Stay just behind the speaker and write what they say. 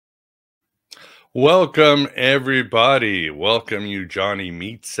Welcome, everybody. Welcome you, Johnny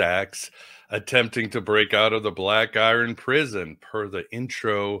Meatsacks, attempting to break out of the Black Iron prison per the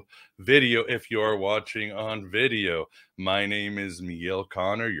intro video. If you are watching on video, my name is Miguel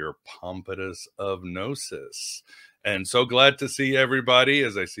Connor, your Pompatus of Gnosis. And so glad to see everybody,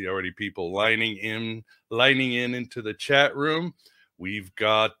 as I see already people lining in into the chat room. We've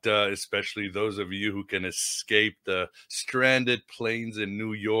got, especially those of you who can escape the stranded planes in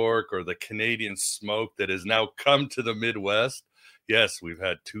New York or the Canadian smoke that has now come to the Midwest. Yes, we've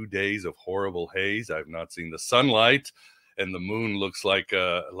had 2 days of horrible haze. I've not seen the sunlight, and the moon looks like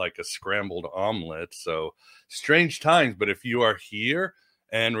a scrambled omelet. So strange times. But if you are here,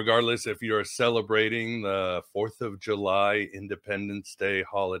 and regardless if you are celebrating the 4th of July, Independence Day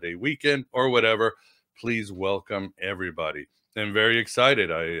holiday weekend, or whatever, please welcome everybody. I'm very excited.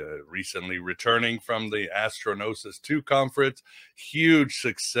 I recently returning from the Astronosis 2 conference. Huge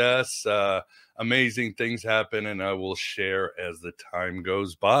success. Amazing things happen, and I will share as the time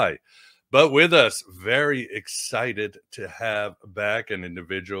goes by. But with us, very excited to have back an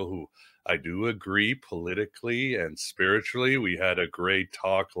individual who I do agree politically and spiritually. We had a great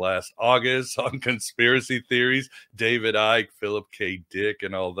talk last August on conspiracy theories, David Icke, Philip K. Dick,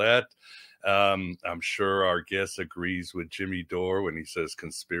 and all that. I'm sure our guest agrees with Jimmy Dore when he says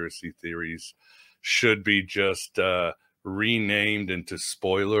conspiracy theories should be just renamed into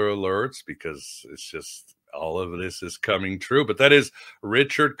spoiler alerts, because it's just all of this is coming true. But that is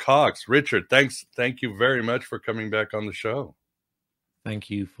Richard Cox. Richard, thank you very much for coming back on the show. Thank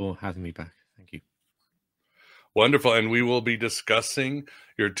you for having me back. Thank you. Wonderful. And we will be discussing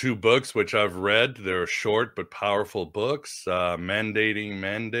your 2 books, which I've read. They're short but powerful books, Mandating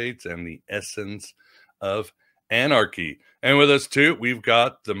Mandates and The Essence of Anarchy. And with us, too, we've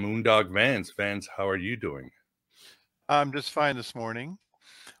got the Moondog Vance. Vance, how are you doing? I'm just fine this morning.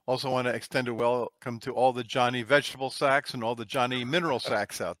 Also want to extend a welcome to all the Johnny Vegetable Sacks and all the Johnny Mineral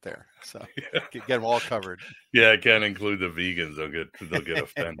Sacks out there. So get them all covered. Yeah, I can't include the vegans. They'll get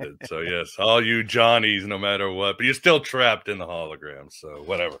offended. So yes, all you Johnnies, no matter what, but you're still trapped in the hologram. So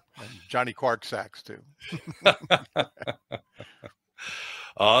whatever. And Johnny Quark Sacks too.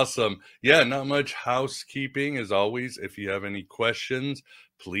 Awesome. Yeah, not much housekeeping as always. If you have any questions,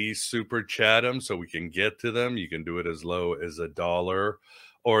 please super chat them so we can get to them. You can do it as low as $1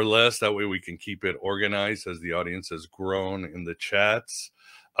 or less. That way we can keep it organized as the audience has grown in the chats.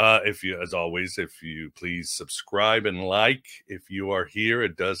 If you please subscribe and like. If you are here,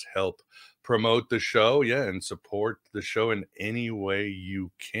 it does help promote the show, and support the show in any way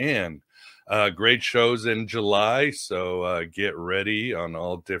you can. Great shows in July, so get ready on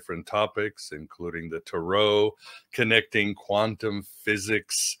all different topics, including the Tarot, connecting quantum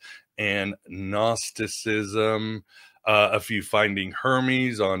physics and Gnosticism, a few Finding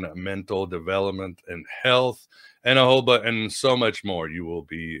Hermes on mental development and health, and a whole bunch, and so much more.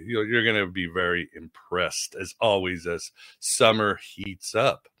 You're going to be very impressed, as always, as summer heats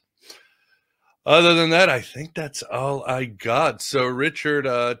up. Other than that, I think that's all I got. So, Richard,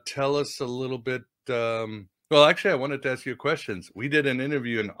 tell us a little bit. Well, actually, I wanted to ask you questions. We did an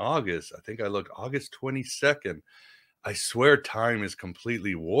interview in August. I think I looked August 22nd. I swear time is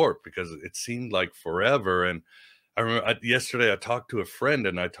completely warped because it seemed like forever. And I remember yesterday I talked to a friend,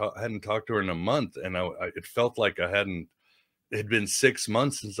 and I hadn't talked to her in a month, and it felt like it had been 6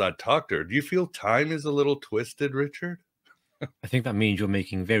 months since I talked to her. Do you feel time is a little twisted, Richard? I think that means you're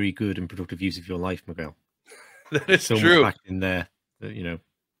making very good and productive use of your life, Miguel. That is so true. Much back in there that,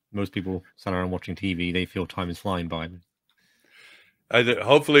 most people sat around watching TV, they feel time is flying by.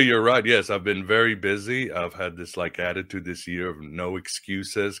 Hopefully you're right. Yes, I've been very busy. I've had this attitude this year of no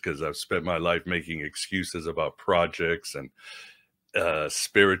excuses, because I've spent my life making excuses about projects and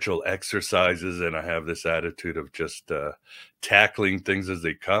spiritual exercises, and I have this attitude of just tackling things as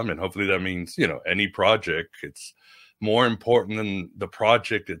they come. And hopefully that means, any project, it's more important than the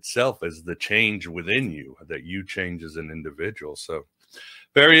project itself as the change within you, that you change as an individual. So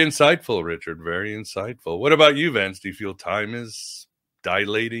very insightful, Richard, very insightful. What about you, Vance? Do you feel time is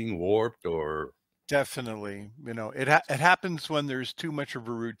dilating, warped, or? Definitely. It happens when there's too much of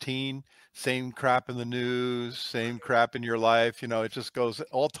a routine, same crap in the news, same crap in your life. It just goes,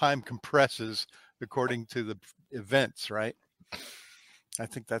 all time compresses according to the events, right? I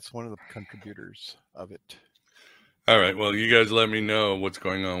think that's one of the contributors of it. All right. Well, you guys let me know what's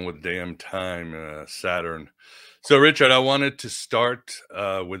going on with damn time, Saturn. So, Richard, I wanted to start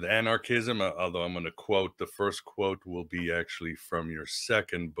with Anarchism, although I'm going to quote. The first quote will be actually from your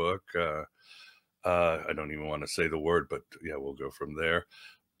second book. I don't even want to say the word, but yeah, we'll go from there.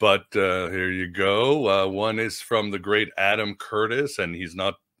 But here you go. One is from the great Adam Curtis, and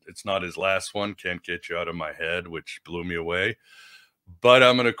It's not his last one, Can't Get You Out of My Head, which blew me away. But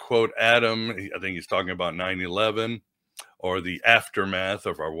I'm going to quote Adam. I think he's talking about 9/11 or the aftermath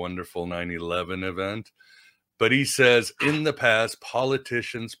of our wonderful 9/11 event. But he says, in the past,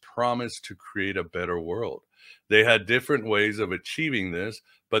 politicians promised to create a better world. They had different ways of achieving this,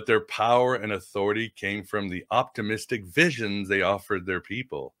 but their power and authority came from the optimistic visions they offered their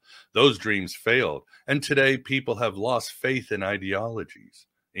people. Those dreams failed, and today people have lost faith in ideologies.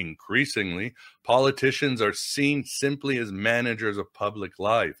 Increasingly, politicians are seen simply as managers of public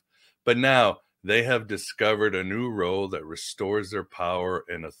life, but now they have discovered a new role that restores their power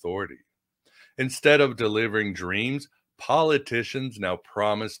and authority. Instead of delivering dreams, politicians now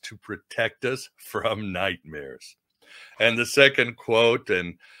promise to protect us from nightmares. And the second quote,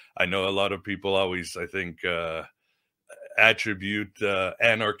 and I know a lot of people always, I think, attribute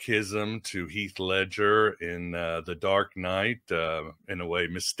anarchism to Heath Ledger in The Dark Knight, in a way,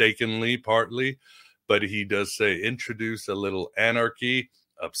 mistakenly, partly. But he does say, introduce a little anarchy,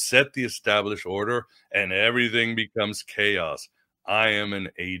 upset the established order, and everything becomes chaos. I am an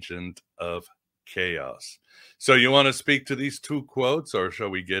agent of chaos. So you want to speak to these two quotes, or shall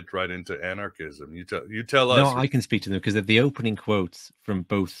we get right into anarchism? You tell us. No, I can speak to them because they're the opening quotes from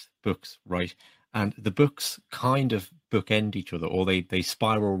both books, right? And the books kind of bookend each other, or they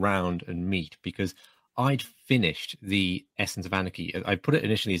spiral round and meet, because I'd finished The Essence of Anarchy. I put it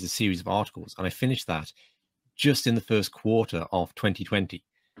initially as a series of articles, and I finished that just in the first quarter of 2020.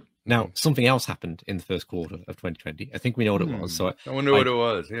 Now, something else happened in the first quarter of 2020. I think we know what it was. So I wonder what it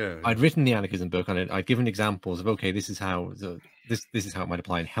was. Yeah, I'd written the anarchism book on it. I'd given examples of, okay, this is how this is how it might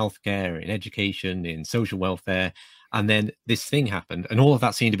apply in healthcare, in education, in social welfare. And then this thing happened, and all of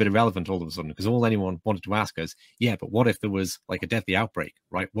that seemed a bit irrelevant all of a sudden, because all anyone wanted to ask us, yeah, but what if there was like a deadly outbreak,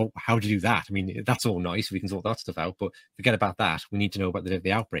 right? Well, how do you do that? I mean, that's all nice. We can sort that stuff out, but forget about that. We need to know about the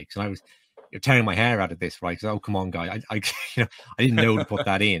deadly outbreaks. And I was tearing my hair out of this, right? Oh, come on, guy. I didn't know to put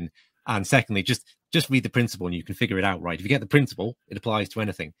that in. And secondly, just read the principle and you can figure it out, right? If you get the principle, it applies to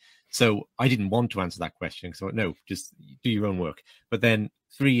anything. So I didn't want to answer that question. So no, just do your own work. But then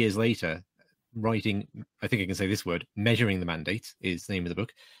 3 years later, writing, I think I can say this word, measuring the mandates is the name of the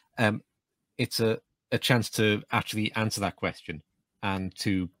book. It's a chance to actually answer that question and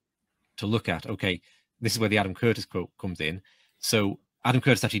to look at, okay, this is where the Adam Curtis quote comes in. So Adam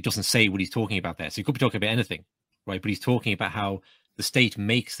Curtis actually doesn't say what he's talking about there. So he could be talking about anything, right? But he's talking about how the state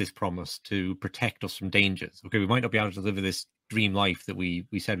makes this promise to protect us from dangers. Okay, we might not be able to deliver this dream life that we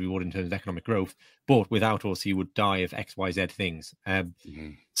said we would in terms of economic growth, but without us, you would die of X, Y, Z things.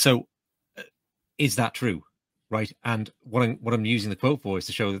 So is that true, right? And what I'm using the quote for is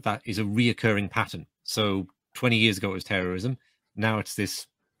to show that is a reoccurring pattern. So 20 years ago, it was terrorism. Now it's this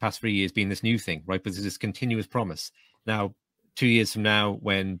past 3 years being this new thing, right? But there's this continuous promise. Now, 2 years from now,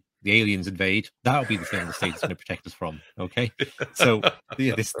 when the aliens invade, that'll be the thing the state's going to protect us from. Okay, so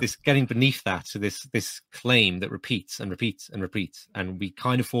this getting beneath that, so this claim that repeats and repeats and repeats, and we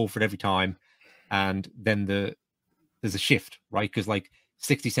kind of fall for it every time, and then there's a shift, right? Because like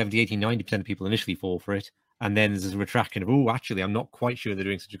 60, 70, 80, 90% of people initially fall for it, and then there's a retraction of, oh, actually, I'm not quite sure they're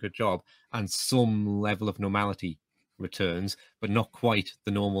doing such a good job, and some level of normality returns, but not quite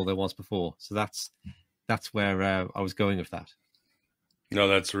the normal there was before. So that's where I was going with that. No,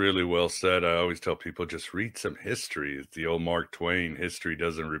 that's really well said. I always tell people, just read some history. It's the old Mark Twain, history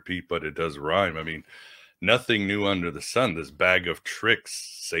doesn't repeat, but it does rhyme. I mean, nothing new under the sun. This bag of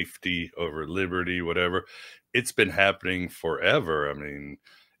tricks, safety over liberty, whatever, it's been happening forever. I mean,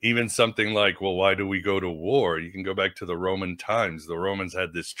 even something like, well, why do we go to war? You can go back to the Roman times. The Romans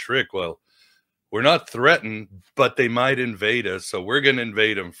had this trick. Well, we're not threatened, but they might invade us, so we're going to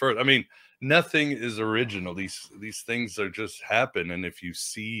invade them first. I mean, nothing is original. These things are just happen. And if you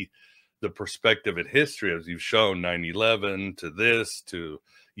see the perspective in history, as you've shown, 9/11 to this, to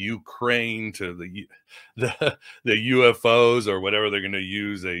Ukraine, to the UFOs or whatever they're going to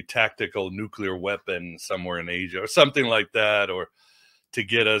use, a tactical nuclear weapon somewhere in Asia or something like that, or to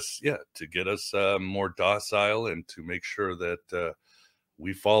get us more docile and to make sure that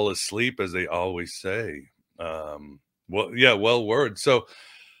we fall asleep, as they always say. Well word. So,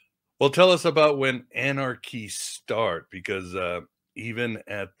 well, tell us about when anarchy start, because even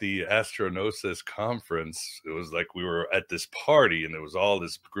at the Astronosis conference, it was like we were at this party and there was all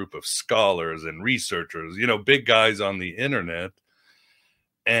this group of scholars and researchers, big guys on the internet.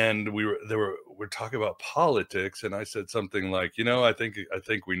 And we're talking about politics. And I said something like, I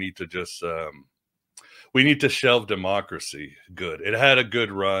think we need to just, we need to shelve democracy. Good. It had a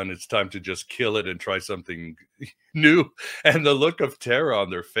good run. It's time to just kill it and try something new. And the look of terror on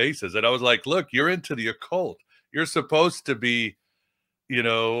their faces. And I was like, look, you're into the occult. You're supposed to be,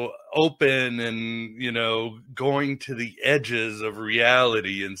 open and, going to the edges of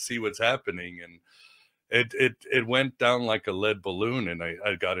reality and see what's happening. And it went down like a lead balloon, and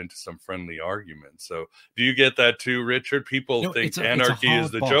I got into some friendly arguments. So do you get that too, Richard? People think anarchy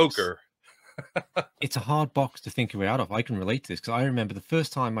is the Joker. It's a hard box to think your way out of. I can relate to this because I remember the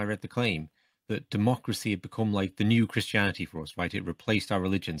first time I read the claim that democracy had become like the new Christianity for us, right? It replaced our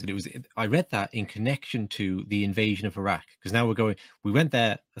religions. And I read that in connection to the invasion of Iraq, because now we went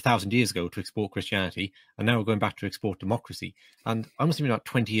there 1,000 years ago to export Christianity, and now we're going back to export democracy. And I must have been about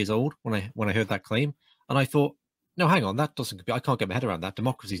 20 years old when I heard that claim. And I thought, no, hang on, I can't get my head around that.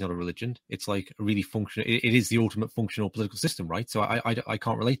 Democracy is not a religion. It's like a really it is the ultimate functional political system, right? So I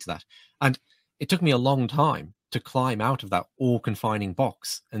can't relate to that. And it took me a long time to climb out of that all-confining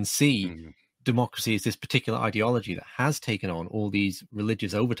box and see democracy as this particular ideology that has taken on all these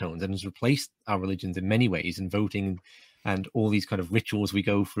religious overtones and has replaced our religions in many ways, and voting and all these kind of rituals we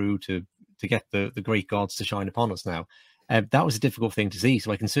go through to get the great gods to shine upon us now. That was a difficult thing to see,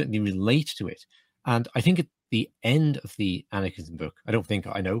 so I can certainly relate to it. And I think at the end of the Anarchism book, I don't think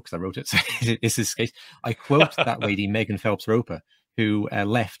I know because I wrote it, so it's this case, I quote that lady, Megan Phelps Roper, who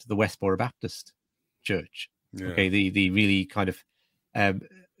left the Westboro Baptist Church. Yeah. Okay, the really kind of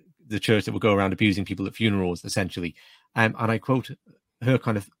the church that would go around abusing people at funerals, essentially. And I quote her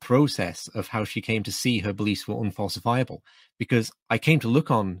kind of process of how she came to see her beliefs were unfalsifiable, because I came to look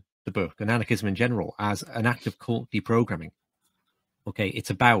on the book and anarchism in general as an act of cult deprogramming. Okay,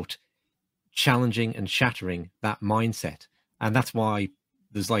 it's about challenging and shattering that mindset. And that's why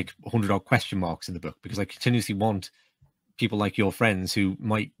there's like 100-odd question marks in the book, because I continuously want people like your friends who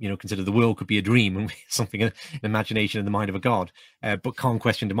might, consider the world could be a dream and something, an imagination in the mind of a god, but can't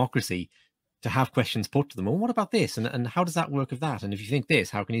question democracy, to have questions put to them. Well, what about this? And how does that work with that? And if you think this,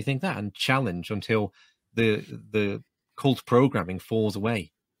 how can you think that? And challenge until the cult programming falls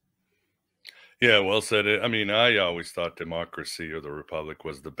away. Yeah, well said. I mean, I always thought democracy or the republic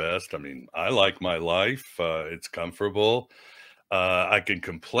was the best. I mean, I like my life. It's comfortable. I can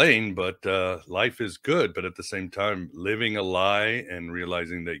complain, but life is good. But at the same time, living a lie and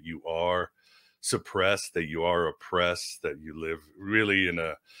realizing that you are suppressed, that you are oppressed, that you live really in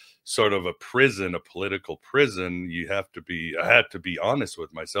a sort of a prison, a political prison, I had to be honest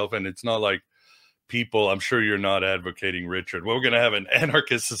with myself. And it's not like people, I'm sure you're not advocating, Richard, well, we're going to have an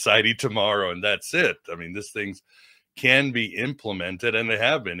anarchist society tomorrow and that's it. I mean, these things can be implemented, and they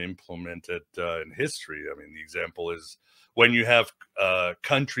have been implemented in history. I mean, the example is when you have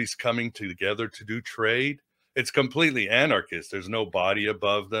countries coming together to do trade, it's completely anarchist. There's no body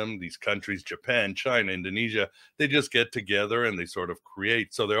above them. These countries, Japan, China, Indonesia, they just get together and they sort of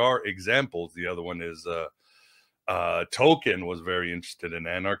create. So there are examples. The other one is Tolkien was very interested in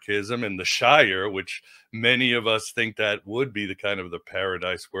anarchism, and the Shire, which many of us think that would be the kind of the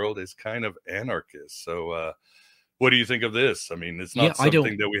paradise world, is kind of anarchist. So what do you think of this? I mean, it's not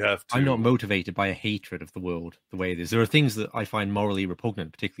something that we have to... I'm not motivated by a hatred of the world the way it is. There are things that I find morally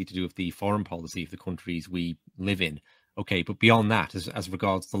repugnant, particularly to do with the foreign policy of the countries we live in. Okay, but beyond that, as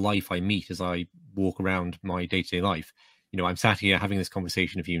regards the life I meet as I walk around my day-to-day life, I'm sat here having this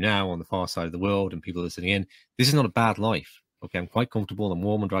conversation with you now on the far side of the world, and people are listening in. This is not a bad life. Okay, I'm quite comfortable. I'm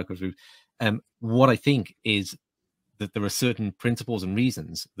warm and dry. What I think is that there are certain principles and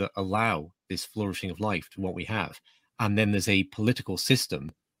reasons that allow this flourishing of life to what we have. And then there's a political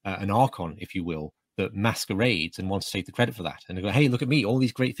system, an archon, if you will, that masquerades and wants to take the credit for that. And they go, hey, look at me, all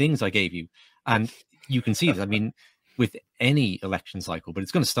these great things I gave you. And you can see that, I mean, with any election cycle, but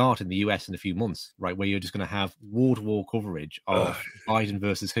it's going to start in the US in a few months, right, where you're just going to have wall-to-wall coverage of Biden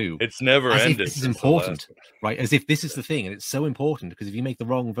versus who. It's never ended. This is important, right? As if this is the thing, and it's so important, because if you make the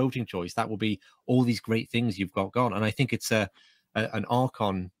wrong voting choice, that will be all these great things you've got gone. And I think it's an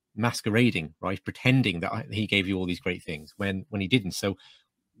archon masquerading, right, pretending that he gave you all these great things when he didn't. So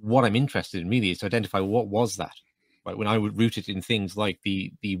what I'm interested in really is to identify what was that, right? When I would root it in things like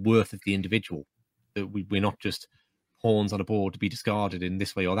the worth of the individual, that we're not just pawns on a board to be discarded in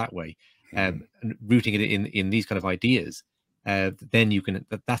this way or that way, and rooting it in these kind of ideas, then you can,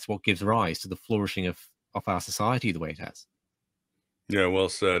 that's what gives rise to the flourishing of our society the way it has. Yeah, well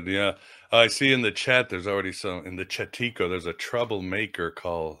said. Yeah, I see in the chat there's already in the Chatico, there's a troublemaker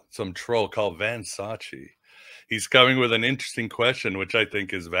some troll called Van Sachi. He's coming with an interesting question, which I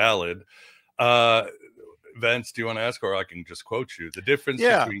think is valid. Vance, do you want to ask, or I can just quote you? The difference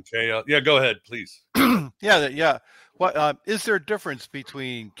between chaos... Yeah, go ahead, please. Yeah. What is there a difference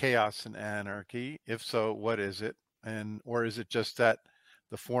between chaos and anarchy? If so, what is it? Or is it just that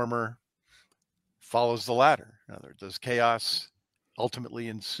the former follows the latter? In other words, does chaos ultimately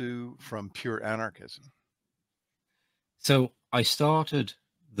ensue from pure anarchism? So I started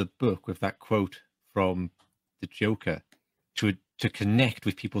the book with that quote from the Joker to connect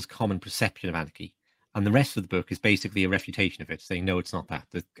with people's common perception of anarchy. And the rest of the book is basically a refutation of it, saying, no, it's not that.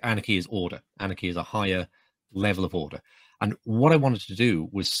 The anarchy is order. Anarchy is a higher level of order. And what I wanted to do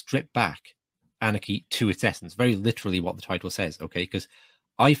was strip back anarchy to its essence, very literally what the title says, okay? Because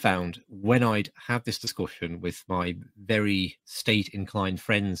I found when I'd had this discussion with my very state-inclined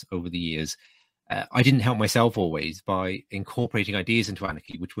friends over the years, I didn't help myself always by incorporating ideas into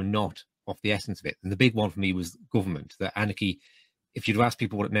anarchy which were not of the essence of it. And the big one for me was government. That anarchy, if you'd ask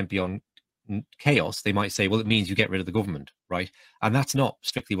people what it meant beyond chaos, they might say, well, it means you get rid of the government, right? And that's not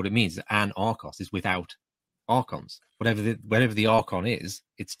strictly what it means. An archos is without archons. Whatever the archon is,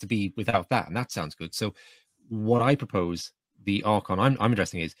 it's to be without that, and that sounds good. So what I propose the archon I'm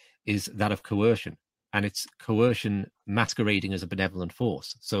addressing is that of coercion, and it's coercion masquerading as a benevolent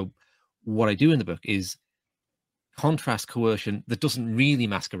force. So what I do in the book is contrast coercion that doesn't really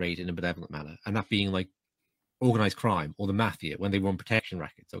masquerade in a benevolent manner, and that being like organized crime or the mafia when they run protection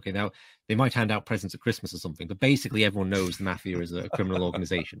rackets. Okay, now they might hand out presents at Christmas or something, but basically everyone knows the mafia is a criminal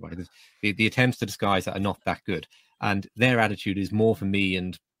organization, right? The attempts to disguise that are not that good, and their attitude is more for me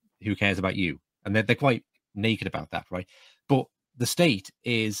and who cares about you, and they're quite naked about that, right? But the state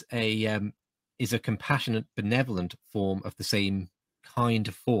is a compassionate, benevolent form of the same kind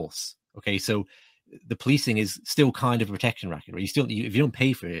of force. Okay, so the policing is still kind of a protection racket, right? If you don't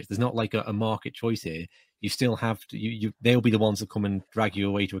pay for it, there's not like a market choice here. You still have to. They'll be the ones that come and drag you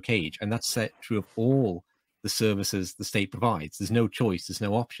away to a cage, and that's true of all the services the state provides. There's no choice. There's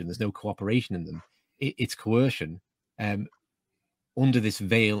no option. There's no cooperation in them. It's coercion under this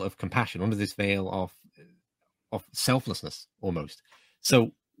veil of compassion, under this veil of selflessness, almost.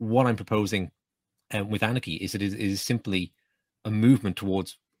 So what I'm proposing with anarchy is it is simply a movement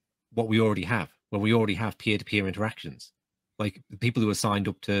towards what we already have, where we already have peer-to-peer interactions. Like the people who are signed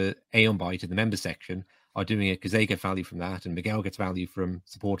up to Aeon Byte in the member section are doing it because they get value from that, and Miguel gets value from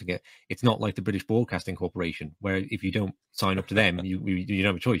supporting it. It's not like the British Broadcasting Corporation, where if you don't sign up to them, you don't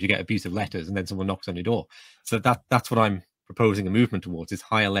have a choice. You get abusive letters, and then someone knocks on your door. So that's what I'm proposing a movement towards: this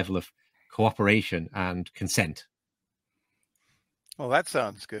higher level of cooperation and consent. Well, that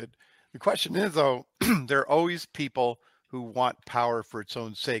sounds good. The question is, though, there are always people who want power for its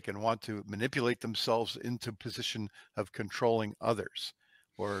own sake and want to manipulate themselves into position of controlling others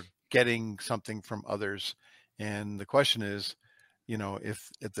or getting something from others. And the question is,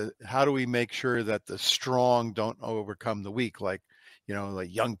 how do we make sure that the strong don't overcome the weak? Like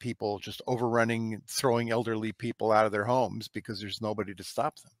young people just overrunning, throwing elderly people out of their homes because there's nobody to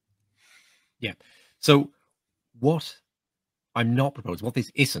stop them. Yeah. So what I'm not proposing, what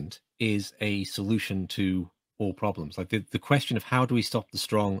this isn't, is a solution to all problems. Like the question of how do we stop the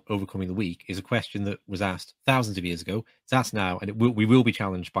strong overcoming the weak is a question that was asked thousands of years ago. It's asked now, and we will be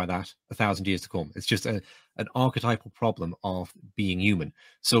challenged by that 1,000 years to come. It's just an archetypal problem of being human.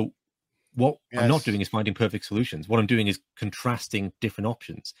 So what I'm not doing is finding perfect solutions. What I'm doing is contrasting different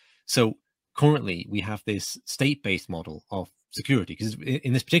options. So currently we have this state-based model of security, because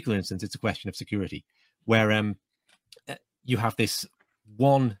in this particular instance, it's a question of security, where you have this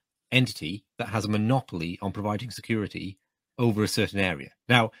one entity that has a monopoly on providing security over a certain area.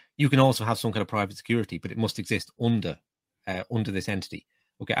 Now, you can also have some kind of private security, but it must exist under this entity.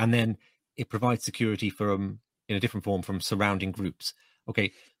 Okay, and then it provides security from in a different form from surrounding groups.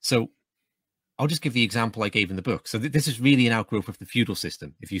 Okay, so I'll just give the example I gave in the book. So this is really an outgrowth of the feudal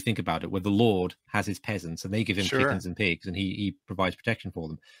system, if you think about it, where the lord has his peasants and they give him chickens and pigs, and he provides protection for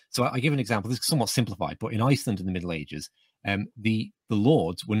them. So I give an example. This is somewhat simplified, but in Iceland in the Middle Ages, the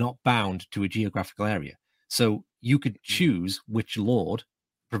lords were not bound to a geographical area. So you could choose which lord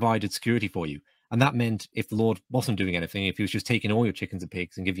provided security for you. And that meant if the lord wasn't doing anything, if he was just taking all your chickens and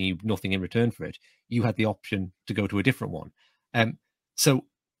pigs and giving you nothing in return for it, you had the option to go to a different one. So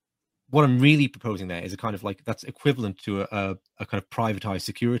what I'm really proposing there is a kind of like that's equivalent to a kind of privatized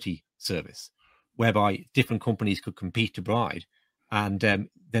security service, whereby different companies could compete to provide, and then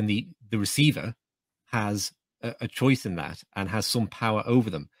the receiver has a choice in that and has some power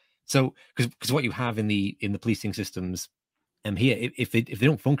over them. So because what you have in the policing systems here, if they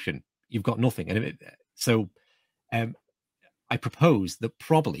don't function, you've got nothing. And I propose that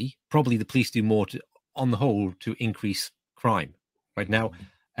probably the police do more on the whole to increase crime. Right now,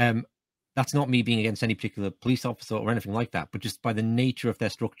 that's not me being against any particular police officer or anything like that, but just by the nature of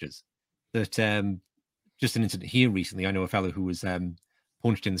their structures. That just an incident here recently, I know a fellow who was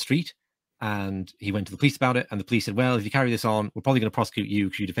punched in the street, and he went to the police about it, and the police said, well, if you carry this on, we're probably going to prosecute you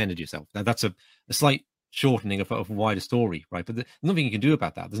because you defended yourself. Now, that's a slight shortening of a wider story, right? But there's nothing you can do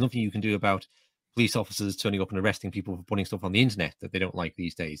about that. There's nothing you can do about police officers turning up and arresting people for putting stuff on the internet that they don't like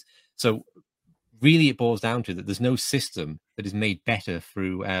these days. So really it boils down to that there's no system that is made better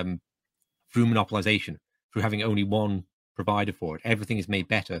through monopolization, through having only one provider for it. Everything is made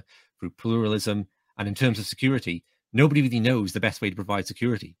better through pluralism. And in terms of security, nobody really knows the best way to provide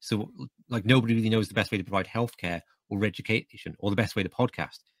security. So like nobody really knows the best way to provide healthcare or education or the best way to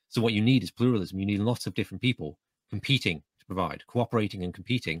podcast. So what you need is pluralism. You need lots of different people competing to provide, cooperating and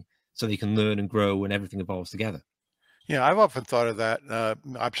competing so they can learn and grow and everything evolves together. Yeah, I've often thought of that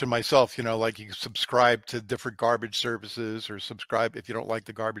option myself, like you subscribe to different garbage services or subscribe if you don't like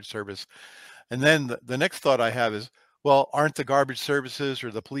the garbage service. And then the next thought I have is, well, aren't the garbage services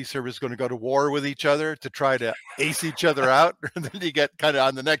or the police service going to go to war with each other to try to ace each other out? And then you get kind of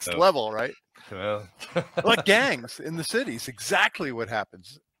on the next level, right? Well, like gangs in the cities, exactly what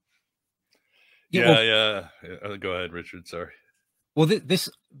happens. Yeah. Go ahead, Richard. Sorry. Well,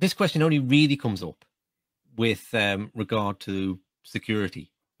 this question only really comes up with regard to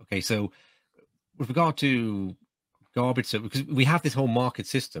security. Okay, so with regard to garbage, because we have this whole market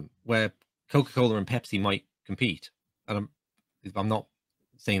system where Coca-Cola and Pepsi might compete, and I'm not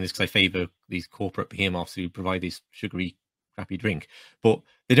saying this because I favor these corporate behemoths who provide this sugary, crappy drink, but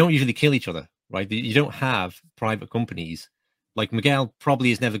they don't usually kill each other, right? You don't have private companies. Like Miguel probably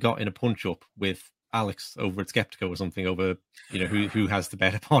has never got in a punch-up with Alex over at Skeptico or something over, who has the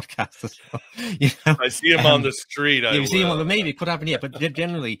better podcast. I see him on the street. You see him maybe it could happen here, but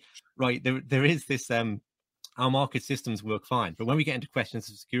generally, right, there is this. Our market systems work fine, but when we get into questions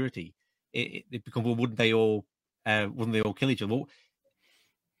of security, it becomes, well, wouldn't they all kill each other? Well,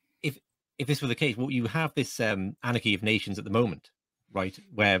 if this were the case, well, you have this anarchy of nations at the moment, right,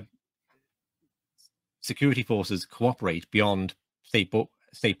 where security forces cooperate beyond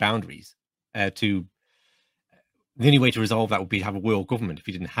state boundaries. The only way to resolve that would be to have a world government. If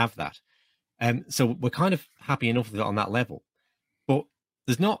you didn't have that, so we're kind of happy enough with it on that level, but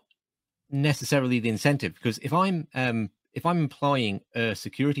there's not necessarily the incentive, because if I'm employing a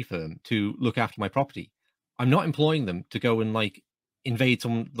security firm to look after my property, I'm not employing them to go and like invade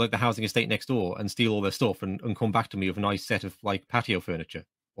some like the housing estate next door and steal all their stuff and come back to me with a nice set of like patio furniture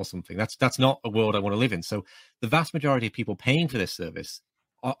or something. That's not a world I want to live in. So the vast majority of people paying for this service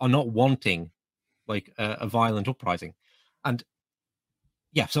are not wanting like a violent uprising. And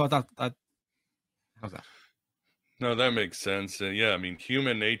yeah, so that how's that? No, that makes sense. Yeah, I mean,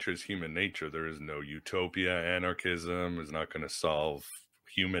 human nature is human nature. There is no utopia. Anarchism is not going to solve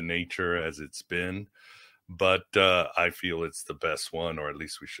human nature as it's been. But I feel it's the best one, or at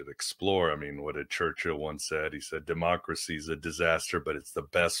least we should explore. I mean, what did Churchill once said? He said, democracy is a disaster, but it's the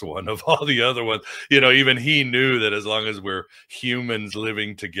best one of all the other ones. Even he knew that as long as we're humans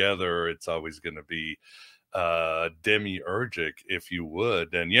living together, it's always going to be demiurgic, if you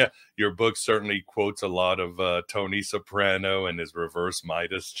would. And yeah, your book certainly quotes a lot of Tony Soprano and his reverse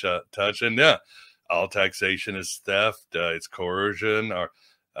Midas touch. And yeah, all taxation is theft, it's coercion, or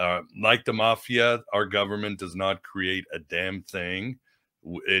like the mafia, our government does not create a damn thing.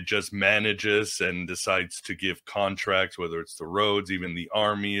 It just manages and decides to give contracts, whether it's the roads, even the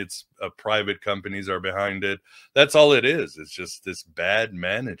army, it's private companies are behind it. That's all it is. It's just this bad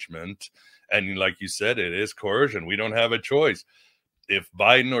management. And like you said, it is coercion. We don't have a choice. If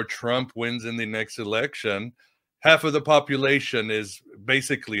Biden or Trump wins in the next election, half of the population is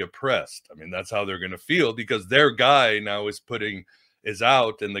basically oppressed. I mean, that's how they're going to feel, because their guy now is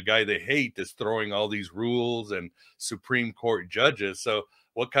out, and the guy they hate is throwing all these rules and Supreme Court judges. So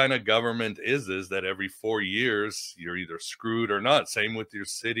what kind of government is this that every 4 years you're either screwed or not? Same with your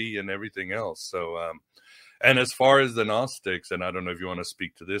city and everything else. So, and as far as the Gnostics, and I don't know if you want to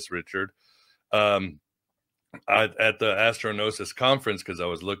speak to this, Richard, at the Astronosis conference, because I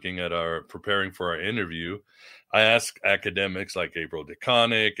was looking at preparing for our interview, I asked academics like Gabriel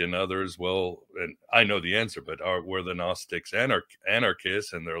DeConnick and others, well, and I know the answer, but were the Gnostics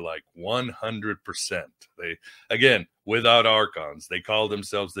anarchists? And they're like 100%. They, again, without archons, they called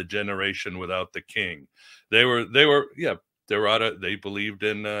themselves the generation without the king. They believed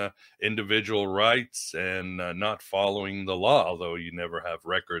in individual rights and not following the law, although you never have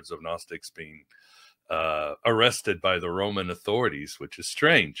records of Gnostics being arrested by the Roman authorities, which is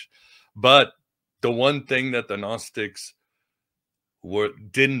strange. But the one thing that the Gnostics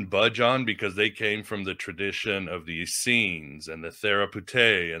didn't budge on, because they came from the tradition of the Essenes and the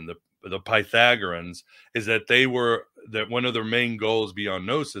Therapeutae and the Pythagoreans, is that one of their main goals beyond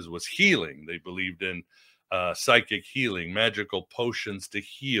gnosis was healing. They believed in psychic healing, magical potions to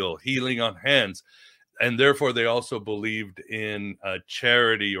healing on hands. And therefore, they also believed in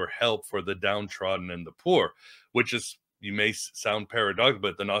charity or help for the downtrodden and the poor, which is you may sound paradoxical,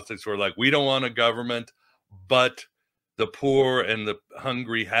 but the Gnostics were like, we don't want a government, but the poor and the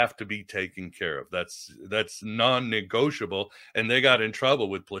hungry have to be taken care of. That's non-negotiable. And they got in trouble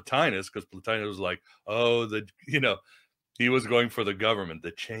with Plotinus because Plotinus was like, oh, he was going for the government,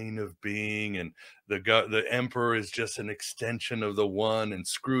 the chain of being, and the emperor is just an extension of the one, and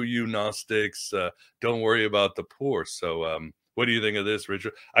screw you, Gnostics. Don't worry about the poor. So what do you think of this,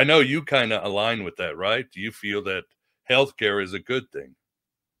 Richard? I know you kind of align with that, right? Do you feel that healthcare is a good thing?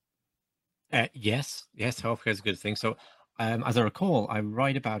 Yes, healthcare is a good thing. So, as I recall, I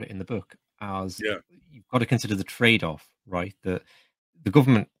write about it in the book as you've got to consider the trade-off, right? That the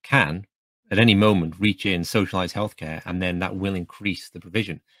government can, at any moment, reach in, socialize healthcare, and then that will increase the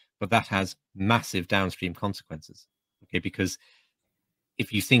provision. But that has massive downstream consequences, okay? Because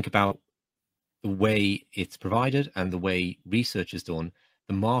if you think about the way it's provided and the way research is done,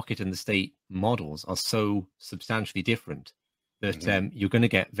 the market and the state models are so substantially different that you're going to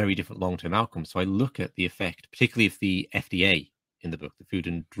get very different long-term outcomes. So I look at the effect, particularly of the FDA in the book, the Food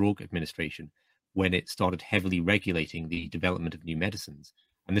and Drug Administration, when it started heavily regulating the development of new medicines.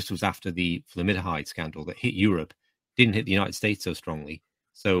 And this was after the formaldehyde scandal that hit Europe, didn't hit the United States so strongly.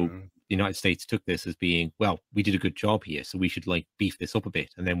 So the United States took this as being, well, we did a good job here, so we should beef this up a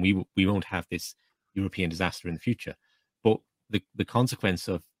bit, and then we won't have this European disaster in the future. But the consequence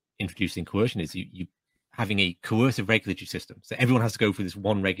of introducing coercion is you having a coercive regulatory system. So everyone has to go through this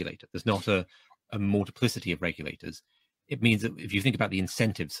one regulator. There's not a multiplicity of regulators. It means that if you think about the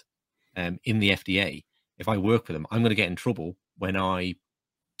incentives in the FDA, if I work for them, I'm going to get in trouble when I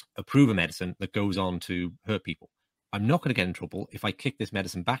approve a medicine that goes on to hurt people. I'm not going to get in trouble if I kick this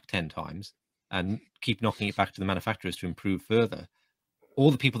medicine back 10 times and keep knocking it back to the manufacturers to improve further.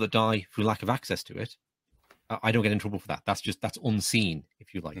 All the people that die through lack of access to it, I don't get in trouble for that. That's unseen,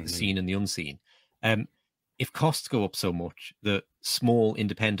 if you like, the seen and the unseen. If costs go up so much that small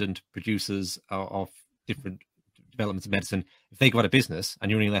independent producers of different developments of medicine, if they go out of business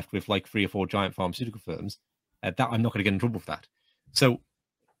and you're only left with 3 or 4 giant pharmaceutical firms, that I'm not going to get in trouble for that. So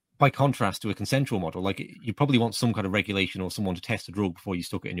by contrast to a consensual model, you probably want some kind of regulation or someone to test a drug before you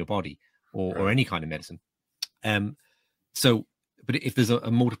stuck it in your body or any kind of medicine. But if there's a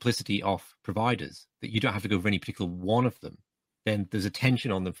multiplicity of providers that you don't have to go for any particular one of them, then there's a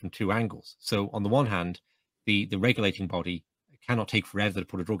tension on them from 2 angles. So on the one hand, the regulating body cannot take forever to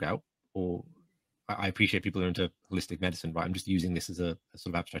put a drug out, or I appreciate people are into holistic medicine, right? I'm just using this as a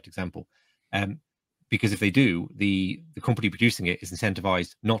sort of abstract example. Because if they do, the company producing it is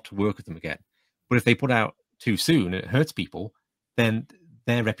incentivized not to work with them again. But if they put out too soon and it hurts people, then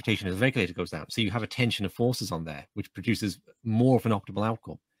their reputation as a regulator goes down. So you have a tension of forces on there, which produces more of an optimal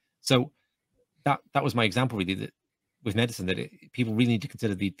outcome. So that was my example, really, that with medicine, that people really need to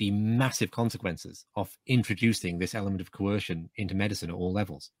consider the massive consequences of introducing this element of coercion into medicine at all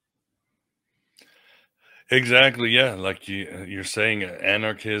levels. Exactly, yeah. Like you're saying,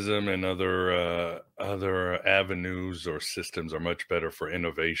 anarchism and other avenues or systems are much better for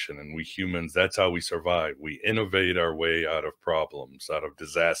innovation. And we humans, that's how we survive. We innovate our way out of problems, out of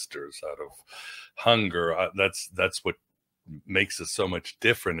disasters, out of hunger. That's what makes us so much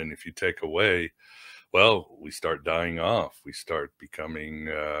different. And if you take away, well, we start dying off. We start becoming,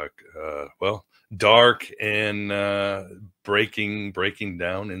 dark and breaking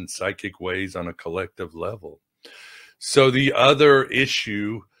down in psychic ways on a collective level. So the other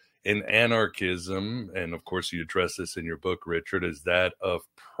issue in anarchism, and of course you address this in your book, Richard, is that of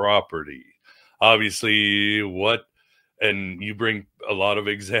property. Obviously, and you bring a lot of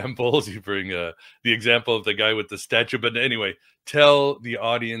examples. You bring the example of the guy with the statue. But anyway, tell the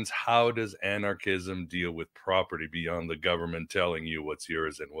audience, how does anarchism deal with property beyond the government telling you what's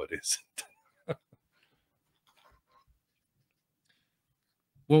yours and what isn't?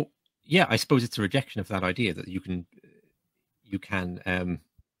 Well, yeah, I suppose it's a rejection of that idea that you can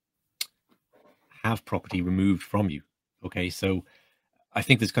have property removed from you. Okay, so I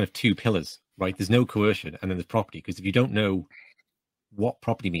think there's kind of 2 pillars, right? There's no coercion, and then there's property. Because if you don't know what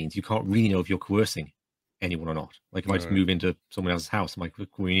property means, you can't really know if you're coercing anyone or not. Like if I just move into someone else's house, I'm like,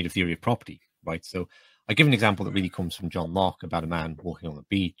 we need a theory of property, right? So I give an example that really comes from John Locke about a man walking on the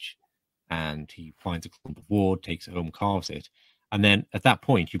beach, and he finds a clump of wood, takes it home, carves it. And then at that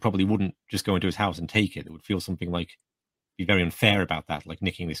point, you probably wouldn't just go into his house and take it. It would feel something like, be very unfair about that, like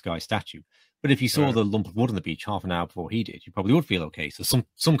nicking this guy's statue. But if you saw the lump of wood on the beach half an hour before he did, you probably would feel okay. So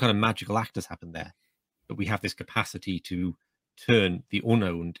some kind of magical act has happened there. But we have this capacity to turn the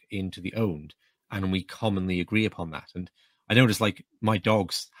unowned into the owned, and we commonly agree upon that. And I noticed, my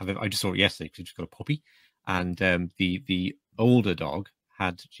dogs I just saw it yesterday because we just got a puppy, and the older dog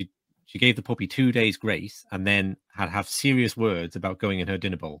she She gave the puppy 2 days grace and then had to have serious words about going in her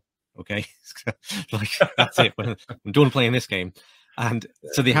dinner bowl. Okay, like that's it. I'm done playing this game. And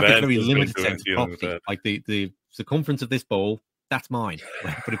so they have this very limited sense of property. Like the circumference of this bowl, that's mine.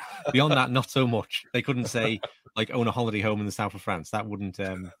 Right? But beyond that, not so much. They couldn't say, like, own a holiday home in the south of France. That wouldn't,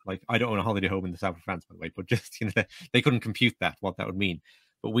 like, I don't own a holiday home in the south of France, by the way, but just, you know, they couldn't compute that, what that would mean.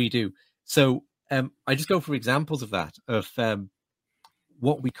 But we do. So I just go for examples of that, of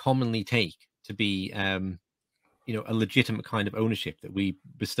what we commonly take to be, you know, a legitimate kind of ownership, that we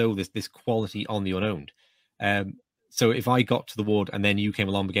bestow this quality on the unowned. So if I got to the ward and then you came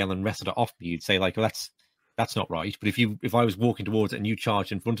along, Miguel, and wrestled it off me, you'd say, like, well, that's not right. But if I was walking towards it and you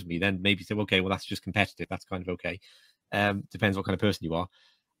charged in front of me, then maybe say, okay, well, that's just competitive. That's kind of okay. Depends what kind of person you are.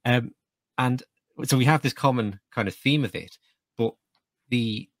 And so we have this common kind of theme of it, but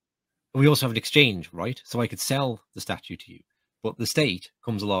we also have an exchange, right? So I could sell the statue to you, but the state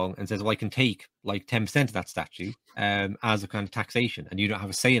comes along and says, well, I can take like 10% of that statue as a kind of taxation, and you don't have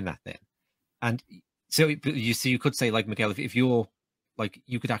a say in that then. And so you could say, like, Miguel, if you're like,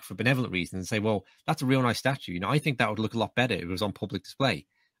 you could act for benevolent reasons and say, well, that's a real nice statue. You know, I think that would look a lot better if it was on public display.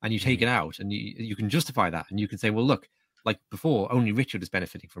 And you take it out and you can justify that. And you can say, well, look, like before, only Richard is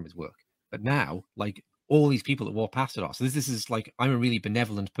benefiting from his work. But now, like, all these people that walk past it are. So this is like, I'm a really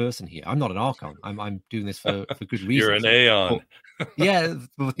benevolent person here. I'm not an Archon. I'm doing this for good reasons. You're an Aeon. But, yeah,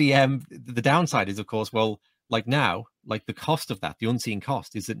 but the downside is, of course, well, like now, like the cost of that, the unseen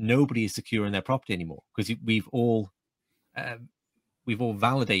cost, is that nobody is secure in their property anymore, because we've all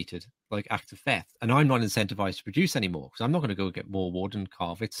validated like acts of theft, and I'm not incentivized to produce anymore because I'm not going to go get more wood and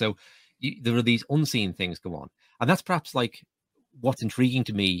carve it. So there are these unseen things go on, and that's perhaps like what's intriguing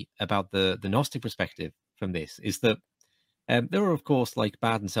to me about the Gnostic perspective from this, is that there are, of course, like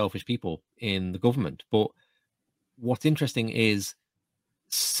bad and selfish people in the government, but what's interesting is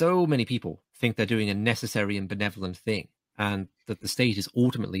so many people think they're doing a necessary and benevolent thing, and that the state is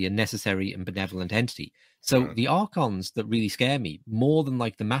ultimately a necessary and benevolent entity. So the Archons that really scare me, more than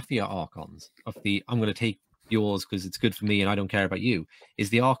like the Mafia Archons of the, I'm going to take yours because it's good for me and I don't care about you, is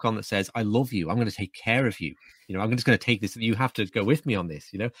the Archon that says, I love you, I'm going to take care of you. You know, I'm just going to take this, you have to go with me on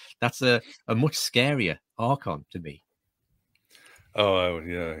this. You know, that's a much scarier Archon to me. Oh,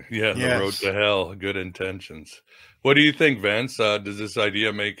 yeah. Yes. The road to hell, good intentions. What do you think, Vance? Does this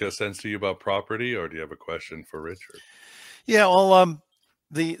idea make sense to you about property, or do you have a question for Richard? Yeah, well,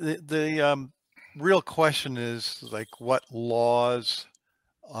 the real question is, like, what laws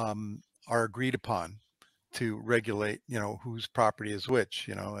are agreed upon to regulate, you know, whose property is which,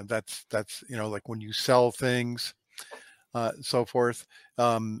 you know, and that's, you know, like when you sell things, so forth.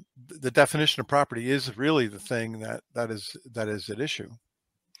 The definition of property is really the thing that is at issue.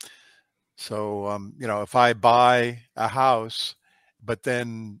 So, you know, if I buy a house, but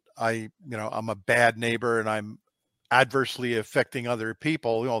then I'm a bad neighbor and I'm adversely affecting other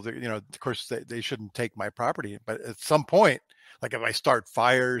people, of course they shouldn't take my property. But at some point, like if I start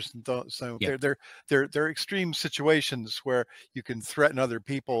fires, and they're extreme situations where you can threaten other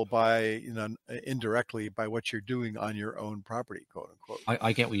people by, indirectly by what you're doing on your own property, quote unquote.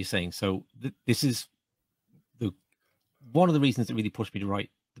 I get what you're saying. So this is one of the reasons that really pushed me to write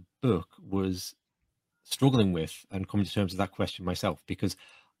the book, was struggling with and coming to terms with that question myself, because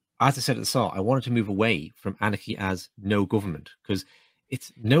as I said at the start, I wanted to move away from anarchy as no government, because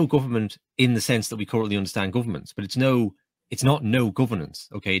it's no government in the sense that we currently understand governments, but it's not no governance.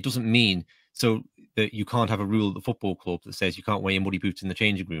 Okay, it doesn't mean so that you can't have a rule at the football club that says you can't wear your muddy boots in the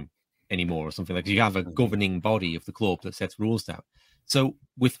changing room anymore, or something like that. You have a governing body of the club that sets rules down. So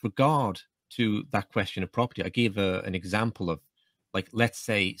with regard to that question of property, I gave an example of, like, let's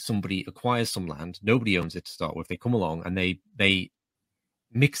say somebody acquires some land, nobody owns it to start with. They come along and they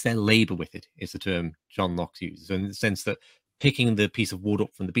mix their labor with it, is the term John Locke uses. So in the sense that picking the piece of wood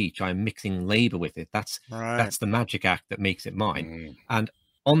up from the beach, I'm mixing labor with it. That's the magic act that makes it mine. Mm. And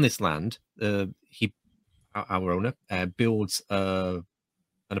on this land, our owner, builds an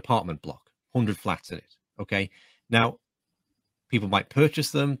apartment block, 100 flats in it. Okay. Now, people might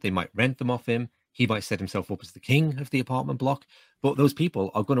purchase them, they might rent them off him. He might set himself up as the king of the apartment block, but those people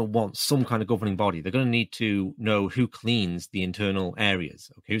are going to want some kind of governing body. They're going to need to know who cleans the internal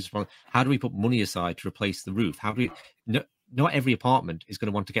areas. Okay, how do we put money aside to replace the roof? How do we? Not every apartment is going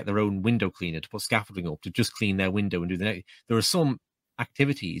to want to get their own window cleaner to put scaffolding up to just clean their window and do the next. There are some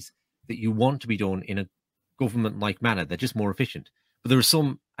activities that you want to be done in a government-like manner. They're just more efficient. But there are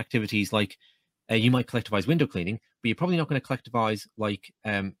some activities like you might collectivize window cleaning, but you're probably not going to collectivize like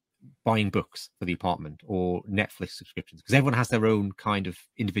buying books for the apartment or Netflix subscriptions, because everyone has their own kind of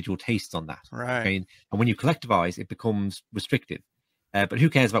individual tastes on that. Right. Okay? And when you collectivize, it becomes restrictive. But who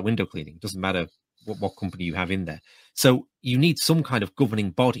cares about window cleaning? It doesn't matter what company you have in there. So you need some kind of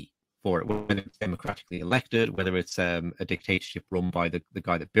governing body for it, whether it's democratically elected, whether it's a dictatorship run by the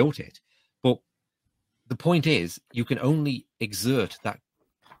guy that built it. But the point is, you can only exert that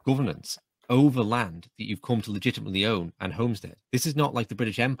governance over land that you've come to legitimately own and homestead. This is not like the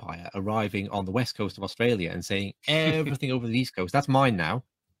British Empire arriving on the west coast of Australia and saying everything over the east coast, that's mine now.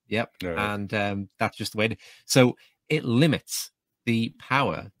 Yep. No. And that's just the way so it limits the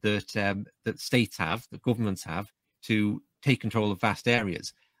power that states have, that governments have, to take control of vast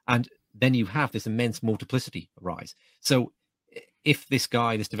areas. And then you have this immense multiplicity arise. So if this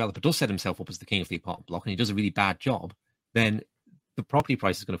developer does set himself up as the king of the apartment block and he does a really bad job, then the property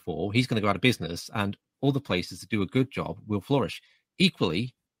price is going to fall. He's going to go out of business, and other places that do a good job will flourish.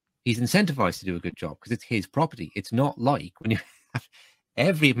 Equally, he's incentivized to do a good job because it's his property. It's not like when you have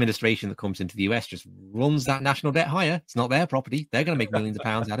every administration that comes into the US just runs that national debt higher. It's not their property. They're going to make millions of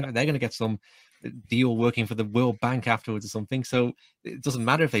pounds out of it. They're going to get some deal working for the World Bank afterwards or something. So it doesn't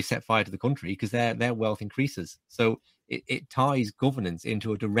matter if they set fire to the country because their wealth increases. So it ties governance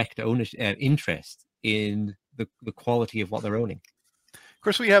into a direct ownership interest in the quality of what they're owning. Of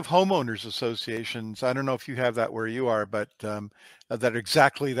course, we have homeowners associations. I don't know if you have that where you are, but that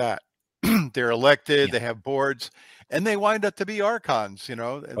exactly that. They're elected, They have boards, and they wind up to be archons,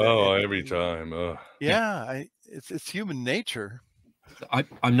 every time. It's human nature.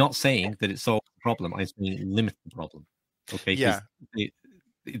 I'm not saying that it solves the problem. I'm saying it limits the problem. Okay. Yeah.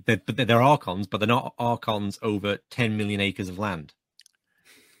 They're archons, but they're not archons over 10 million acres of land.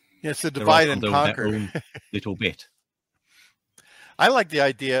 Yeah, it's a divide and conquer. Little bit. I like the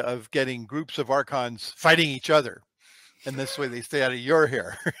idea of getting groups of archons fighting each other, and this way they stay out of your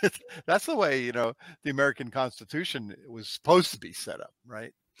hair. That's the way the American Constitution was supposed to be set up,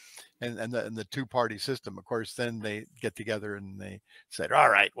 right? And the two-party system. Of course, then they get together and they said,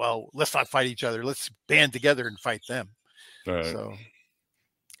 "All right, well, let's not fight each other. Let's band together and fight them." Right. So,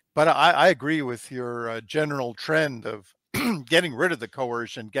 but I agree with your general trend of getting rid of the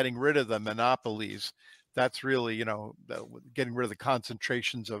coercion, getting rid of the monopolies. That's really, getting rid of the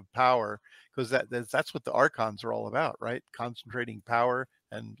concentrations of power, because that's what the archons are all about, right? Concentrating power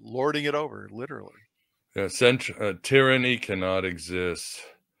and lording it over, literally. Yeah, tyranny cannot exist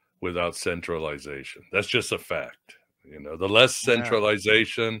without centralization. That's just a fact. The less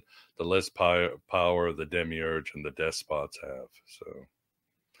centralization, the less power the demiurge and the despots have. So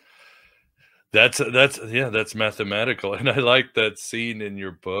that's mathematical. And I like that scene in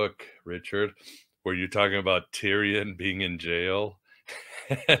your book, Richard, where you're talking about Tyrion being in jail,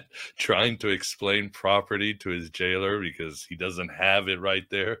 trying to explain property to his jailer because he doesn't have it right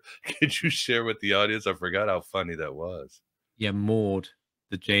there. Could you share with the audience? I forgot how funny that was. Yeah, Maud,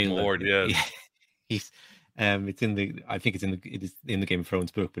 the jailer. Maud, yes. He's it's in the. I think it is in the Game of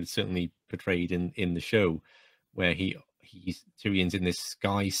Thrones book, but it's certainly portrayed in the show where Tyrion's in this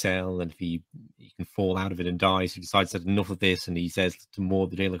sky cell, and if he can fall out of it and die, so he decides that enough of this, and he says to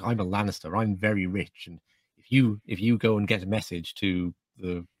Maud the jailer, "I'm a Lannister. I'm very rich, and if you go and get a message to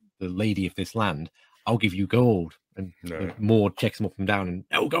the lady of this land, I'll give you gold." And Maud checks him up and down, and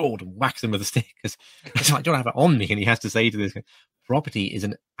no gold, and whacks him with a stick because I don't have it on me. And he has to say to this, property is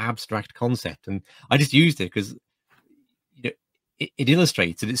an abstract concept, and I just used it because it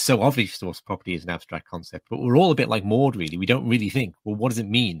illustrates that it's so obvious to us property is an abstract concept, but we're all a bit like Maud, really. We don't really think, well, what does it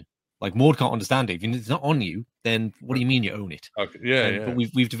mean? Like, Maud can't understand it. If it's not on you, then what do you mean you own it? Okay. Yeah. But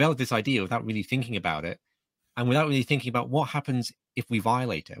we've developed this idea without really thinking about it, and without really thinking about what happens if we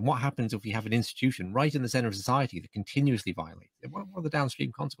violate it, and what happens if we have an institution right in the center of society that continuously violates it. What are the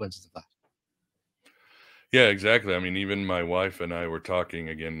downstream consequences of that? Yeah, exactly. I mean, even my wife and I were talking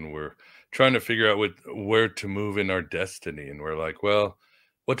again. We're trying to figure out where to move in our destiny. And we're like, well,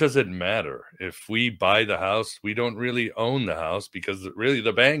 what does it matter? If we buy the house, we don't really own the house because really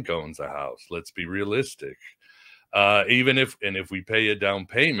the bank owns the house. Let's be realistic. Even if we pay a down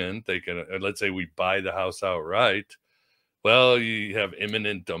payment, they can, let's say we buy the house outright. Well, you have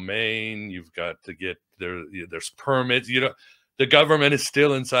eminent domain. You've got to get there's permits. The government is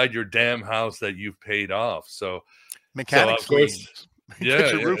still inside your damn house that you've paid off. So mechanics, so of course,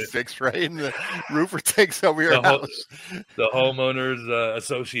 get your roof fixed, right? And the roofer takes over your house. The homeowners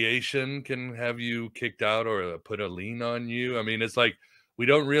association can have you kicked out or put a lien on you. I mean, it's like we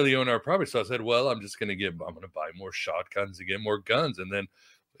don't really own our property. So I said, well, I'm going to buy more shotguns and get more guns, and then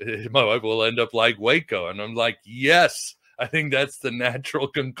my wife will end up like Waco. And I'm like, yes. I think that's the natural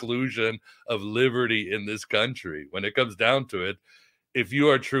conclusion of liberty in this country. When it comes down to it, if you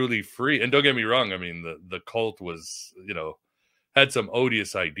are truly free, and don't get me wrong, I mean, the cult was, had some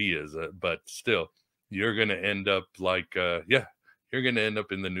odious ideas, but still, you're going to end up like, you're you're going to end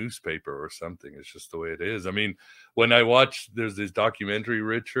up in the newspaper or something. It's just the way it is. I mean, when I watch, there's this documentary,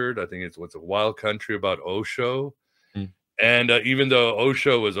 Richard, I think it's what's a Wild Country about Osho. And even though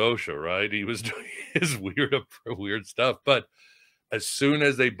Osho was Osho, right? He was doing his weird stuff. But as soon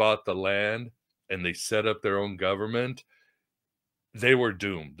as they bought the land and they set up their own government, they were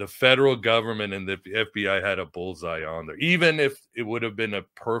doomed. The federal government and the FBI had a bullseye on there. Even if it would have been a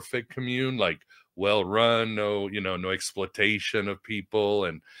perfect commune, like well run, no exploitation of people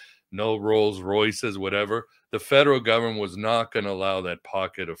and no Rolls Royces, whatever. The federal government was not going to allow that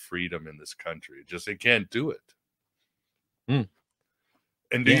pocket of freedom in this country. It can't do it.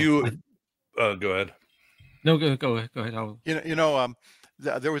 And do you go ahead? No, go ahead.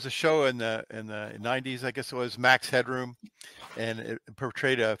 There was a show in the 90s, I guess it was, Max Headroom, and it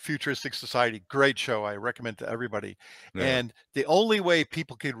portrayed a futuristic society. Great show. I recommend to everybody. Yeah. And the only way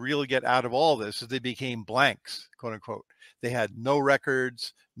people could really get out of all this is they became blanks, quote unquote. They had no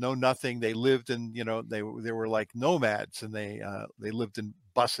records, no nothing. They lived in, they were like nomads, and they lived in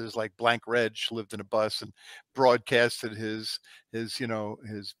buses, like Blank Reg lived in a bus and broadcasted his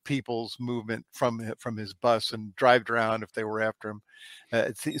people's movement from his bus and drove around if they were after him.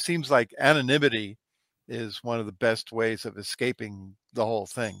 It seems like anonymity is one of the best ways of escaping the whole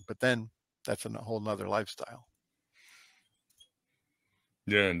thing, but then that's a whole nother lifestyle.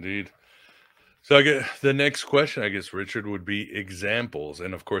 Yeah, indeed. So I get the next question, I guess, Richard, would be examples.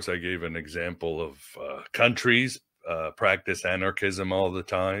 And of course, I gave an example of countries practice anarchism all the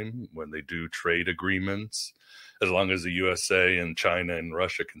time when they do trade agreements. As long as the USA and China and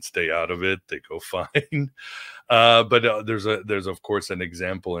Russia can stay out of it, they go fine. But there's of course an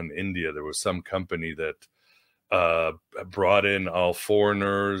example in India. There was some company that brought in all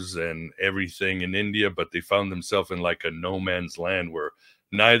foreigners and everything in India, but they found themselves in like a no man's land where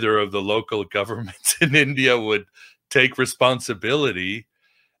neither of the local governments in India would take responsibility.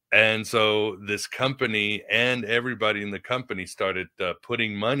 And so this company and everybody in the company started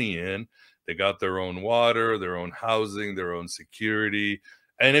putting money in. They got their own water, their own housing, their own security,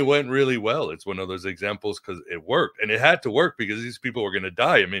 and it went really well. It's one of those examples because it worked, and it had to work because these people were going to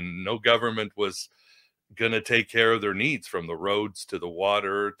die. I mean, no government was going to take care of their needs, from the roads to the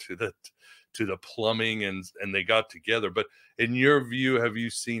water to the plumbing, and they got together. But in your view, have you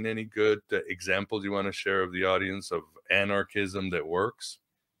seen any good examples you want to share of the audience of anarchism that works?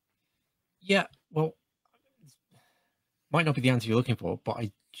 Yeah, well, might not be the answer you're looking for, but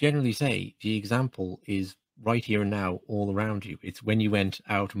I generally say the example is right here and now, all around you. It's when you went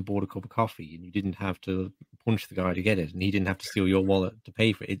out and bought a cup of coffee and you didn't have to punch the guy to get it, and he didn't have to steal your wallet to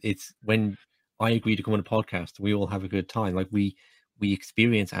pay for it. It's when I agree to come on a podcast, we all have a good time. Like we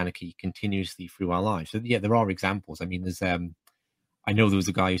experience anarchy continuously through our lives. So yeah, there are examples. I mean, there's I know there was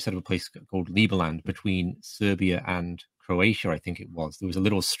a guy who set up a place called Liberland between Serbia and Croatia, I think it was. There was a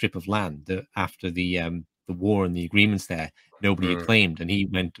little strip of land that after the war and the agreements there, nobody had claimed, and he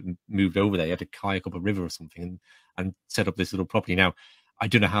went and moved over there. He had to kayak up a river or something and set up this little property. Now, I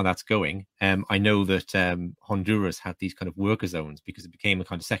don't know how that's going. I know that Honduras had these kind of worker zones because it became a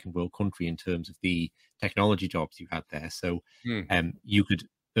kind of second world country in terms of the technology jobs you had there. So you could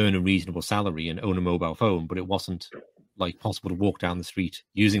earn a reasonable salary and own a mobile phone, but it wasn't like possible to walk down the street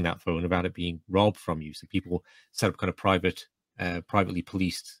using that phone without it being robbed from you. So people set up kind of privately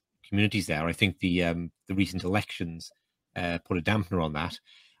policed communities there. I think the recent elections put a dampener on that.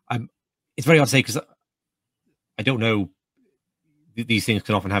 It's very hard to say because I don't know. These things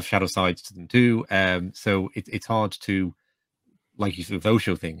can often have shadow sides to them too. So it's hard to, like you said, with the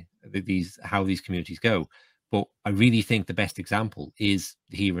Osho thing, how these communities go. But I really think the best example is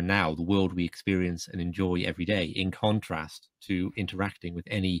here and now, the world we experience and enjoy every day, in contrast to interacting with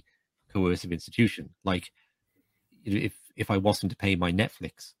any coercive institution. Like if I wasn't to pay my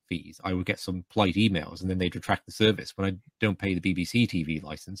Netflix fees, I would get some polite emails and then they'd retract the service. When I don't pay the BBC TV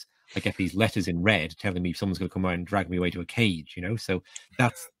license, I get these letters in red telling me someone's going to come around and drag me away to a cage, So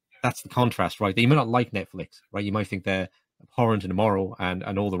that's the contrast, right? You might not like Netflix, right? You might think they're abhorrent and immoral and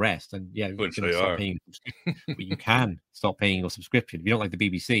all the rest. And yeah, which they are. But you can stop paying your subscription. If you don't like the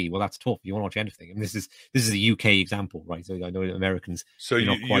BBC, well, that's tough. You won't watch anything. I mean, this is a UK example, right? So I know Americans. So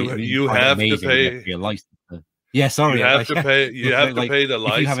you have to pay a license. Yeah, sorry. You have to pay. You have to pay the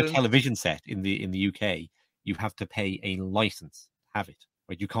license. If you have a television set in the UK, you have to pay a license to have it.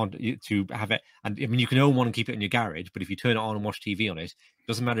 Right? You can't to have it. And I mean, you can own one and keep it in your garage, but if you turn it on and watch TV on it, it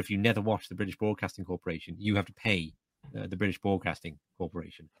doesn't matter if you never watch the British Broadcasting Corporation. You have to pay the British Broadcasting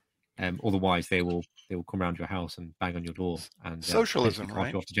Corporation. Otherwise, they will come around your house and bang on your door and socialism,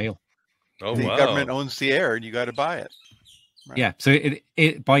 right? You off to jail. Oh, the wow. government owns the air, and you got to buy it. Right? Yeah. So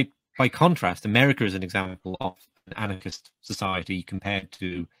it by contrast, America is an example of anarchist society compared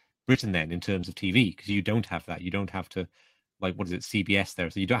to Britain then in terms of TV, because you don't have that. You don't have to, like, what is it, CBS there,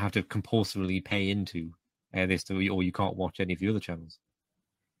 so you don't have to compulsorily pay into this, or you can't watch any of the other channels.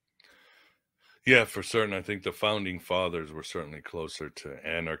 Yeah, for certain. I think the founding fathers were certainly closer to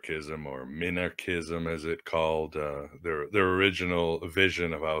anarchism, or minarchism, as it called. Their original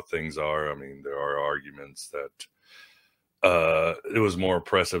vision of how things are. I mean, there are arguments that it was more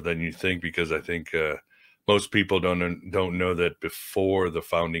oppressive than you think, because I think most people don't know that before the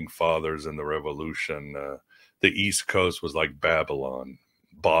founding fathers and the revolution, the East Coast was like Babylon.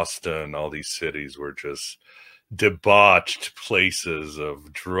 Boston, all these cities were just debauched places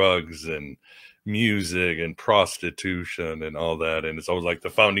of drugs and music and prostitution and all that. And it's always like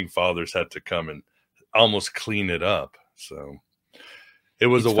the founding fathers had to come and almost clean it up. So it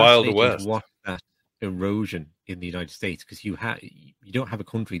was a wild west. What that erosion in the United States, because you don't have a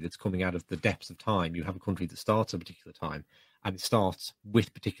country that's coming out of the depths of time. You have a country that starts at a particular time, and it starts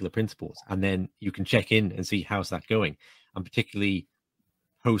with particular principles, and then you can check in and see how's that going. And particularly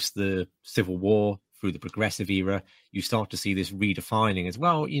post the Civil War, through the progressive era, you start to see this redefining as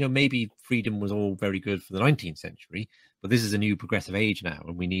well. You know, maybe freedom was all very good for the 19th century, but this is a new progressive age now,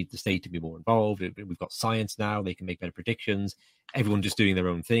 and we need the state to be more involved. We've got science now, they can make better predictions. Everyone just doing their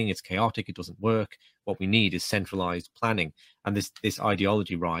own thing. It's chaotic, it doesn't work. What we need is centralized planning. And this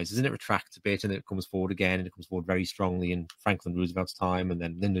ideology rises, and it retracts a bit, and it comes forward again, and it comes forward very strongly in Franklin Roosevelt's time, and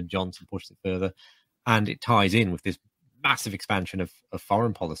then Lyndon Johnson pushes it further. And it ties in with this massive expansion of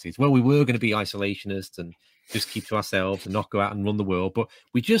foreign policies. Well, we were going to be isolationists and just keep to ourselves and not go out and run the world, but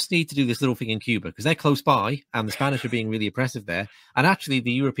we just need to do this little thing in Cuba because they're close by, and the Spanish are being really oppressive there. And actually,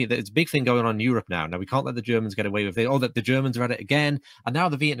 the European, there's a big thing going on in Europe now. Now we can't let the Germans get away with it. Oh, that the Germans are at it again, and now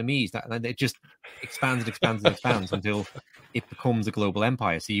the Vietnamese. And it just expands and expands and expands until it becomes a global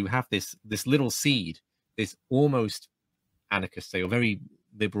empire. So you have this little seed, this almost anarchist, say, or very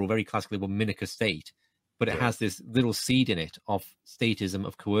liberal, very classical liberal minarchist state. But it has this little seed in it of statism,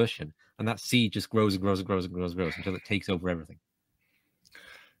 of coercion. And that seed just grows and grows and grows and grows and grows until it takes over everything.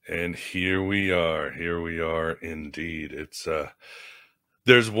 And here we are indeed. It's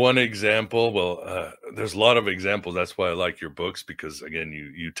there's one example. Well, there's a lot of examples. That's why I like your books, because again,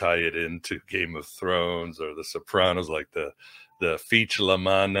 you tie it into Game of Thrones or The Sopranos, like the Feach La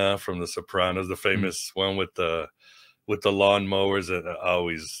Mana from The Sopranos, the famous one with the lawnmowers. And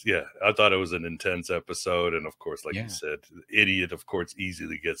I thought it was an intense episode. And of course, like you said, the idiot, of course,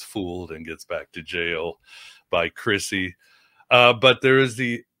 easily gets fooled and gets back to jail by Chrissy. But there is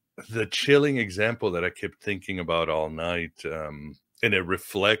the chilling example that I kept thinking about all night. And it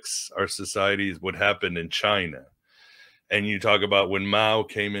reflects our society, what happened in China. And you talk about when Mao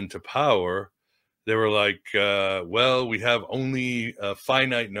came into power, they were like, well, we have only a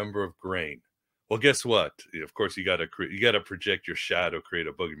finite number of grain. Well, guess what? Of course, you got to project your shadow, create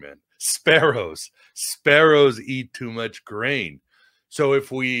a boogeyman. Sparrows eat too much grain. So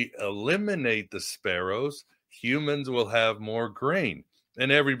if we eliminate the sparrows, humans will have more grain.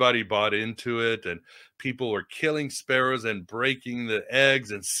 And everybody bought into it, and people were killing sparrows and breaking the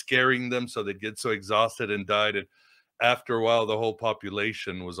eggs and scaring them so they'd get so exhausted and died. And after a while, the whole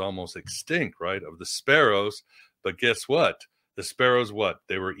population was almost extinct, right, of the sparrows. But guess what? The sparrows,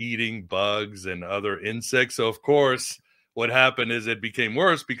 they were eating bugs and other insects. So, of course, what happened is it became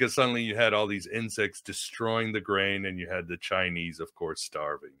worse because suddenly you had all these insects destroying the grain, and you had the Chinese, of course,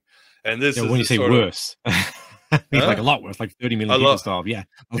 starving. And this is when you say worse, it's like a lot worse, like 30 million people starved. Yeah.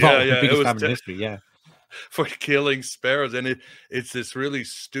 The biggest famine in history. Yeah. For killing sparrows. And it's this really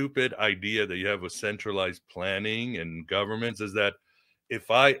stupid idea that you have with centralized planning and governments, is that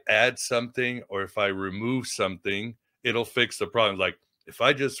if I add something or if I remove something, it'll fix the problem. Like if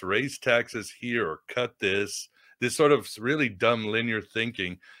I just raise taxes here or cut this sort of really dumb linear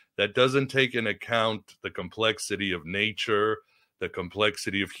thinking that doesn't take into account the complexity of nature, the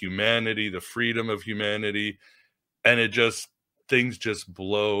complexity of humanity, the freedom of humanity. And things just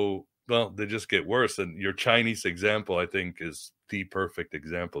blow. Well, they just get worse. And your Chinese example, I think, is the perfect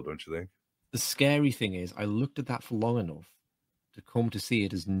example, don't you think? The scary thing is I looked at that for long enough to come to see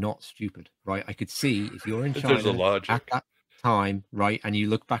it as not stupid, right? I could see if you're in China at that time, right, and you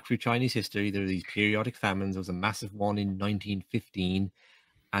look back through Chinese history, there are these periodic famines. There was a massive one in 1915,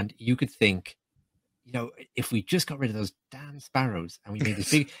 and you could think, if we just got rid of those damn sparrows and we made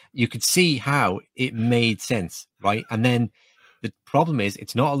this big, you could see how it made sense, right? And then the problem is,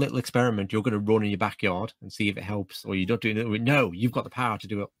 it's not a little experiment you're going to run in your backyard and see if it helps, or you don't do it. No, you've got the power to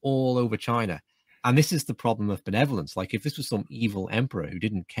do it all over China. And this is the problem of benevolence. Like if this was some evil emperor who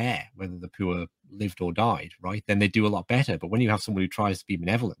didn't care whether the poor lived or died, right, then they'd do a lot better. But when you have someone who tries to be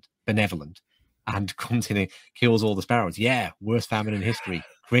benevolent, and comes in and kills all the sparrows. Yeah, worst famine in history.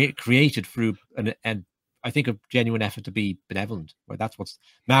 Created through an I think a genuine effort to be benevolent. Well, that's what's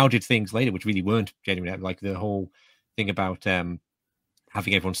Mao did things later which really weren't genuine, like the whole thing about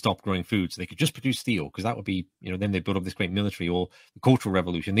having everyone stop growing food so they could just produce steel, because that would be, then they built up this great military, or the Cultural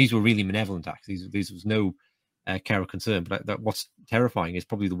Revolution. These were really benevolent acts. These was no care or concern. But what's terrifying is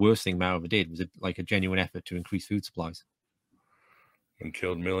probably the worst thing Mao ever did was a genuine effort to increase food supplies. And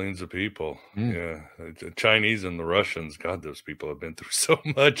killed millions of people. Yeah, the Chinese and the Russians, God, those people have been through so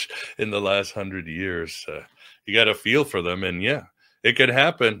much in the last 100 years. You got to feel for them, and yeah, it could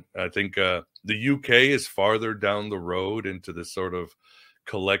happen. I think the UK is farther down the road into this sort of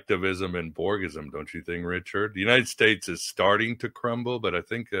collectivism and Borgism, don't you think, Richard? The United States is starting to crumble, but I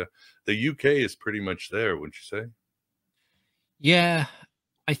think the UK is pretty much there, wouldn't you say? Yeah.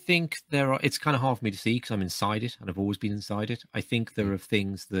 I think it's kind of hard for me to see because I'm inside it and I've always been inside it. I think there are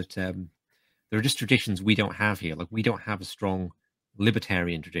things that there are just traditions we don't have here. Like, we don't have a strong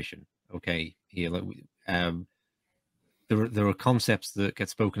libertarian tradition. Okay, here, like there are concepts that get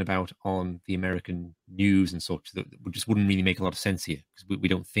spoken about on the American news and such that just wouldn't really make a lot of sense here because we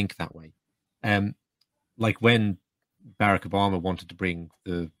don't think that way. Like when Barack Obama wanted to bring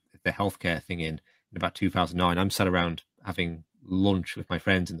the healthcare thing in about 2009, I'm sat around having lunch with my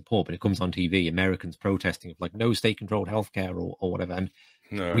friends in the pub, and it comes on TV, Americans protesting of like no state-controlled healthcare or whatever, and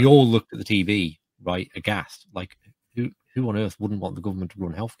we all looked at the TV, right, aghast, like who on earth wouldn't want the government to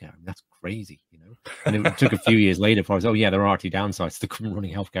run healthcare? I mean, that's crazy, And it took a few years later for us, oh yeah, there are actually downsides to the government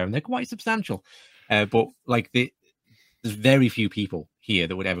running healthcare, and they're quite substantial. But like there's very few people here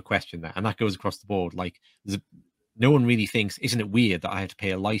that would ever question that, and that goes across the board. Like no one really thinks, isn't it weird that I have to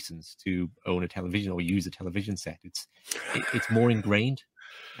pay a license to own a television or use a television set? It's more ingrained.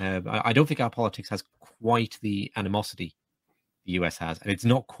 I don't think our politics has quite the animosity the US has, and it's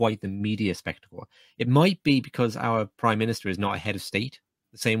not quite the media spectacle. It might be because our prime minister is not a head of state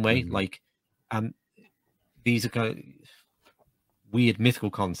the same way. Like, these are kind of weird mythical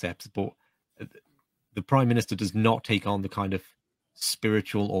concepts, but the prime minister does not take on the kind of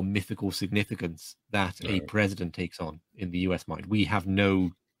spiritual or mythical significance that a president takes on in the US mind. We have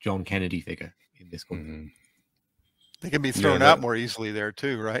no John Kennedy figure in this country. They can be thrown out more easily there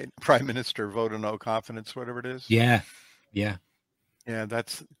too, right? Prime minister vote of no confidence, whatever it is. Yeah.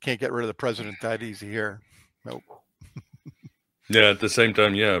 Can't get rid of the president that easy here. Nope. Yeah, at the same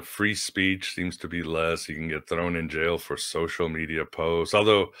time, free speech seems to be less. You can get thrown in jail for social media posts,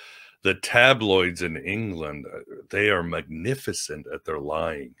 although the tabloids in England, they are magnificent at their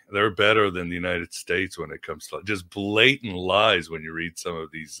lying. They're better than the United States when it comes to just blatant lies. When you read some of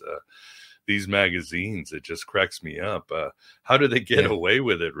these magazines, it just cracks me up. How do they get away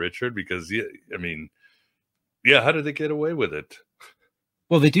with it, Richard? Because, how do they get away with it?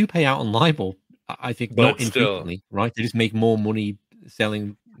 Well, they do pay out on libel, I think, but not infrequently, right? They just make more money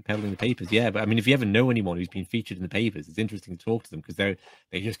peddling the papers. Yeah, but I mean, if you ever know anyone who's been featured in the papers, it's interesting to talk to them because they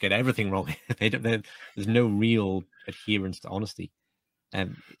just get everything wrong. There's no real adherence to honesty,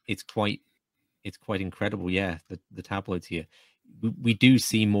 and it's quite incredible. Yeah, the tabloids here, we do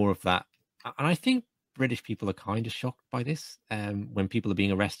see more of that, and I think British people are kind of shocked by this. When people are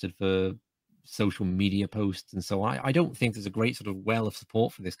being arrested for social media posts and so on, I don't think there's a great sort of well of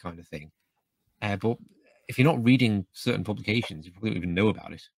support for this kind of thing. But if you're not reading certain publications, you probably don't even know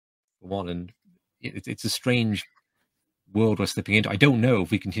about it, for one. And it's a strange world we're slipping into. I don't know if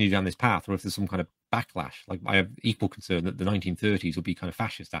we continue down this path or if there's some kind of backlash. Like, I have equal concern that the 1930s will be kind of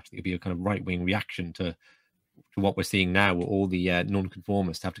fascist, actually. It'll be a kind of right-wing reaction to what we're seeing now, where all the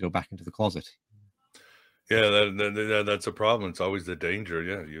non-conformists have to go back into the closet. Yeah, that's a problem. It's always the danger.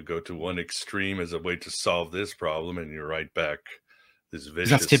 Yeah, you go to one extreme as a way to solve this problem, and you're right back. That's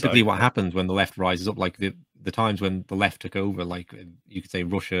typically cycle. What happens when the left rises up. Like the times when the left took over, like you could say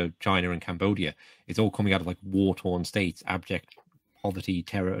Russia, China, and Cambodia, it's all coming out of like war-torn states, abject poverty,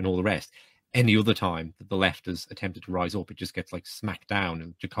 terror, and all the rest. Any other time that the left has attempted to rise up, it just gets like smacked down.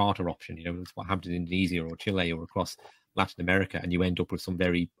 And Jakarta option, it's what happened in Indonesia or Chile or across Latin America, and you end up with some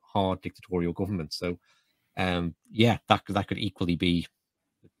very hard dictatorial governments. So, that could equally be.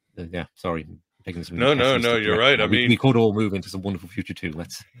 Sorry. No, you're right. I mean, we could all move into some wonderful future too.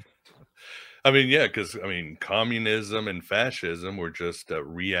 Because communism and fascism were just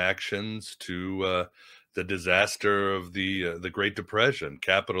reactions to the disaster of the Great Depression.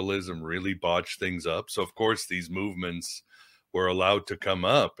 Capitalism really botched things up. So of course these movements were allowed to come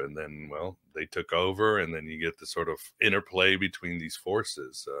up, and then they took over, and then you get the sort of interplay between these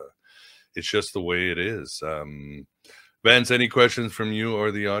forces. It's just the way it is. Vance, any questions from you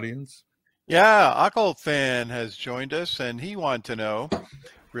or the audience? Yeah, Occult Fan has joined us, and he wanted to know,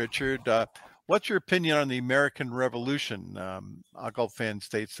 Richard, what's your opinion on the American Revolution? Algol fan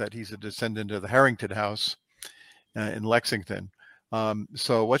states that he's a descendant of the Harrington House in Lexington.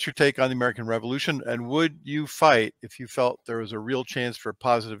 So what's your take on the American Revolution, and would you fight if you felt there was a real chance for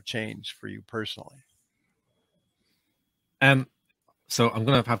positive change for you personally? So I'm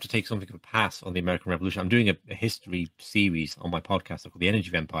going to have to take something of a pass on the American Revolution. I'm doing a history series on my podcast called The Energy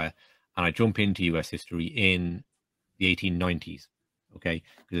of Empire, and I jump into US history in the 1890s. Okay,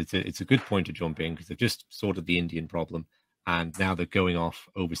 because it's a good point to jump in, because they've just sorted the Indian problem, and now they're going off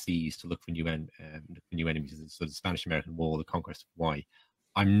overseas to look for new enemies. So the Spanish-American War, the conquest of Hawaii.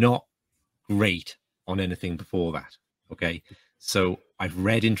 I'm not great on anything before that. Okay, so I've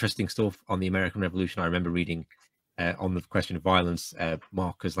read interesting stuff on the American Revolution. I remember reading on the question of violence,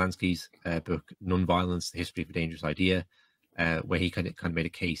 Mark Kozlansky's book "Non-Violence: The History of a Dangerous Idea," where he kind of made a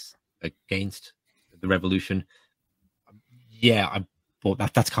case against the revolution. Yeah,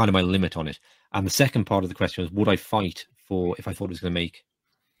 but that's kind of my limit on it. And the second part of the question was, would I fight for if I thought it was going to make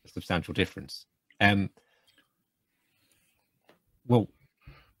a substantial difference? Well,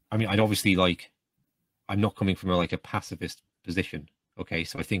 I mean, I'd obviously I'm not coming from a pacifist position. Okay,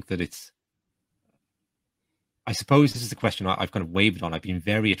 so I think that I suppose this is the question I've kind of wavered on. I've been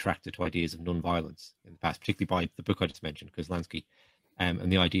very attracted to ideas of non-violence in the past, particularly by the book I just mentioned, Kozlansky,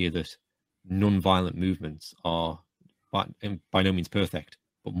 and the idea that non-violent movements are by no means perfect,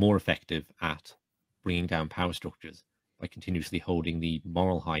 but more effective at bringing down power structures by continuously holding the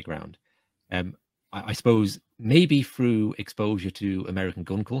moral high ground. I suppose maybe through exposure to American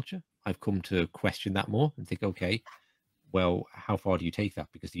gun culture, I've come to question that more and think, okay, well, how far do you take that?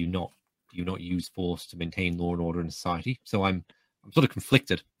 Because do you not use force to maintain law and order in society? So I'm sort of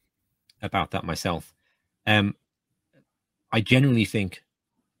conflicted about that myself. I generally think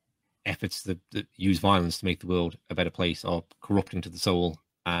efforts that use violence to make the world a better place are corrupting to the soul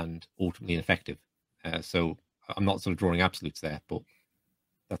and ultimately ineffective. So I'm not sort of drawing absolutes there, but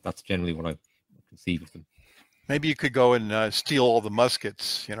that's generally what I conceive of them. Maybe you could go and steal all the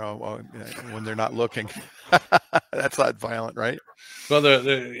muskets, when they're not looking. That's not violent, right? Well,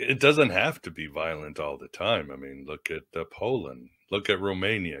 it doesn't have to be violent all the time. I mean, look at Poland. Look at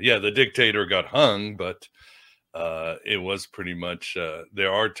Romania. Yeah, the dictator got hung, but it was pretty much,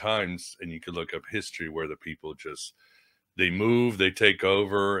 there are times, and you could look up history, where the people they move, they take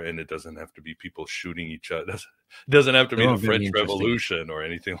over, and it doesn't have to be people shooting each other. It doesn't have to be the French Revolution or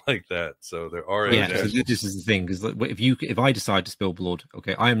anything like that. So there are examples. So this is the thing, because if I decide to spill blood,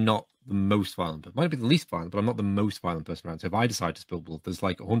 okay, I am not the most violent, but might be the least violent, but I'm not the most violent person around. So if I decide to spill blood, there's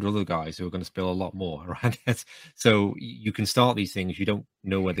 100 other guys who are going to spill a lot more around it. So you can start these things, you don't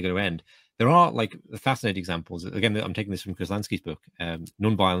know where they're going to end. There are fascinating examples. Again, I'm taking this from Kozlansky's book,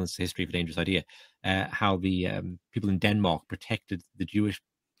 Non-Violence: The History of a Dangerous Idea, how the people in Denmark protected the Jewish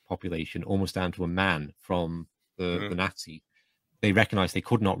population almost down to a man from the Nazi. They recognized they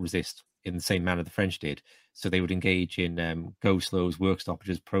could not resist in the same manner the French did. So they would engage in go-slows, work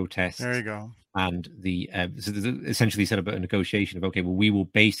stoppages, protests. There you go. And so essentially set up a negotiation of, okay, well, we will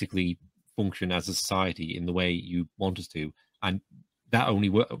basically function as a society in the way you want us to. And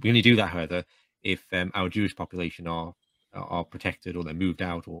we only do that, however, if our Jewish population are protected, or they're moved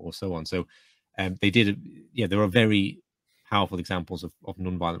out, or so on. So they did. There are very powerful examples of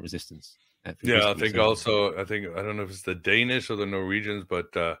non-violent resistance. I think also, I don't know if it's the Danish or the Norwegians,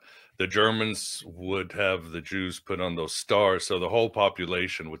 but the Germans would have the Jews put on those stars, so the whole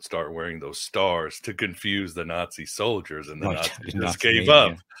population would start wearing those stars to confuse the Nazi soldiers, and the Nazis just gave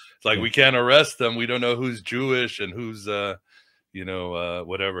up. It's we can't arrest them. We don't know who's Jewish and who's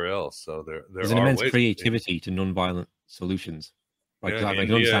whatever else. So there's an immense creativity to non-violent solutions. I can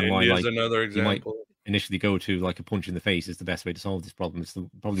understand why another example. You might initially go to a punch in the face is the best way to solve this problem. It's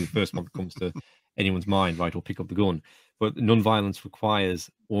probably the first one that comes to anyone's mind, right? Or pick up the gun. But non-violence requires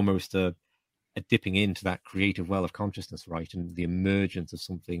almost a dipping into that creative well of consciousness, right? And the emergence of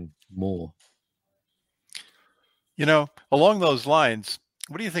something more. Along those lines,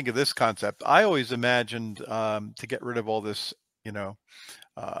 what do you think of this concept? I always imagined to get rid of all this,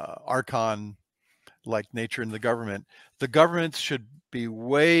 archon like nature in the government should be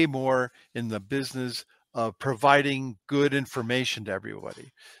way more in the business of providing good information to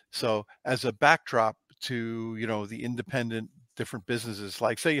everybody. So as a backdrop to, the independent different businesses,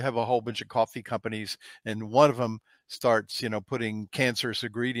 say you have a whole bunch of coffee companies and one of them starts, putting cancerous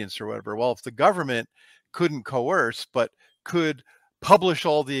ingredients or whatever. Well, if the government couldn't coerce, but could publish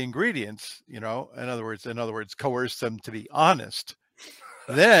all the ingredients, in other words, coerce them to be honest,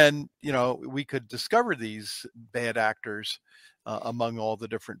 then, we could discover these bad actors among all the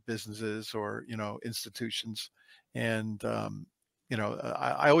different businesses or, institutions. And,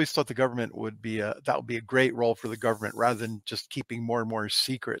 I always thought the government would be that would be a great role for the government, rather than just keeping more and more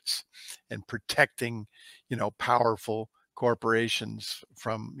secrets and protecting, powerful corporations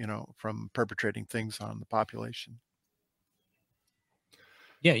from perpetrating things on the population.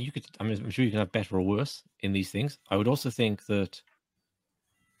 Yeah, you could. I mean, I'm sure you can have better or worse in these things. I would also think that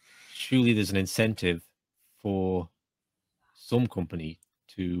surely there's an incentive for some company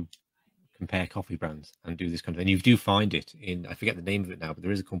to compare coffee brands and do this kind of thing. And you do find it in, I forget the name of it now, but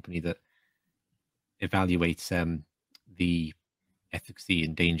there is a company that evaluates the efficacy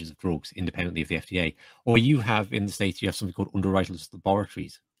and dangers of drugs independently of the FDA. Or you have in the States, you have something called underwriterless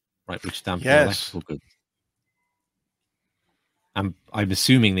laboratories, right, which stand for electrical goods. And I'm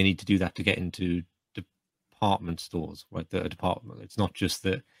assuming they need to do that to get into department stores, right? The department. It's not just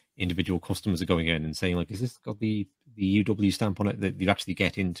that individual customers are going in and saying, like, is this got the UW stamp on it? That you actually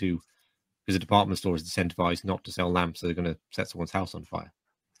get into, because a department store is incentivized not to sell lamps, so they're going to set someone's house on fire.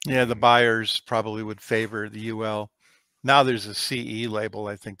 Yeah, the buyers probably would favor the UL. Now there's a CE label,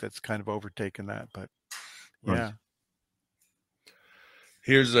 I think, that's kind of overtaken that, but yeah. Right.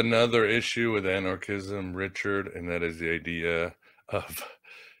 Here's another issue with anarchism, Richard, and that is the idea of,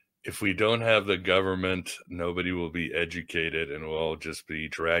 if we don't have the government, nobody will be educated, and we'll all just be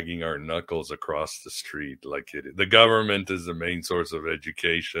dragging our knuckles across the street. Like the government is the main source of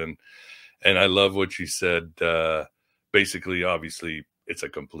education. And I love what you said. Basically, obviously, it's a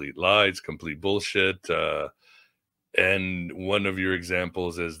complete lie. It's complete bullshit. And one of your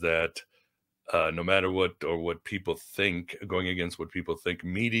examples is that no matter what people think, going against what people think,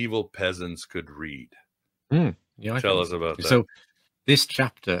 medieval peasants could read. Yeah, Tell us about that. So this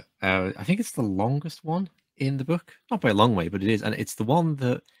chapter, I think it's the longest one in the book. Not by a long way, but it is. And it's the one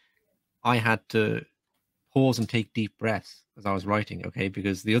that I had to pause and take deep breaths as I was writing, okay?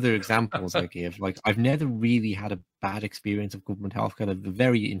 Because the other examples I give, like, I've never really had a bad experience of government healthcare. The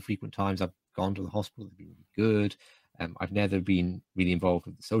very infrequent times I've gone to the hospital, they've been really good. I've never been really involved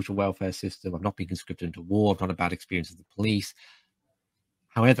with the social welfare system. I've not been conscripted into war. I've not had a bad experience with the police.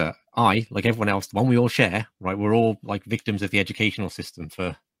 However, I, like everyone else, the one we all share, right, we're all like victims of the educational system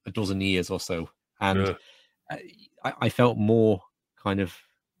for a dozen years or so. And I felt more kind of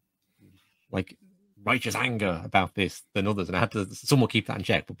like righteous anger about this than others. And I had to somewhat keep that in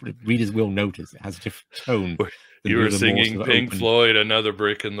check. But readers will notice it has a different tone. You were singing Pink Floyd, Another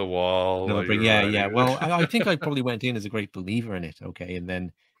Brick in the Wall. Yeah. Well, I think I probably went in as a great believer in it, okay? And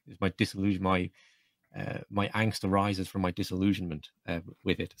then it was my disillusion, my angst arises from my disillusionment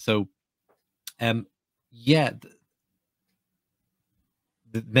with it. So, the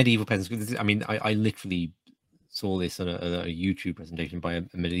medieval peasants. I mean, I literally saw this on a YouTube presentation by a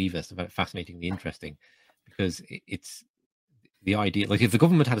medievalist. I found it fascinatingly interesting, because it's the idea. Like, if the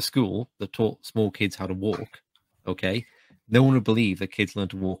government had a school that taught small kids how to walk, okay, no one would believe that kids learn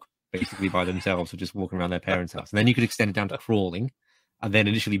to walk basically by themselves or just walking around their parents' house. And then you could extend it down to crawling. And then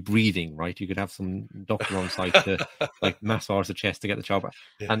initially breathing, right? You could have some doctor on site to like massage the chest to get the child back.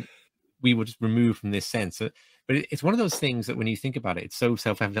 Yeah. And we were just removed from this sense. But it's one of those things that when you think about it, it's so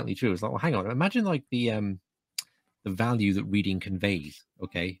self-evidently true. It's like, well, hang on, imagine like the value that reading conveys,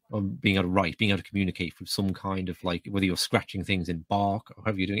 okay? Or being able to write, being able to communicate through some kind of, like, whether you're scratching things in bark or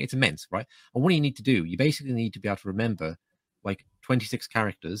however you're doing it, it's immense, right? And what do you need to do? You basically need to be able to remember like 26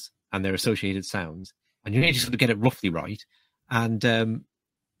 characters and their associated sounds. And you need to sort of get it roughly right. And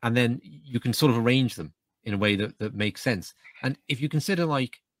then you can sort of arrange them in a way that makes sense. And if you consider,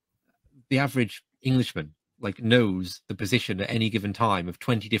 like, the average Englishman, like, knows the position at any given time of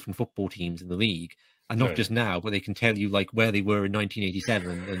 20 different football teams in the league, and not just now, but they can tell you like where they were in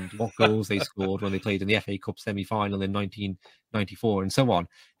 1987 and what goals they scored when they played in the FA Cup semi-final in 1994 and so on.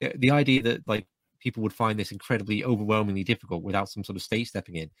 The idea that like people would find this incredibly overwhelmingly difficult without some sort of state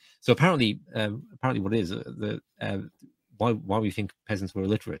stepping in. So apparently what it is, why we think peasants were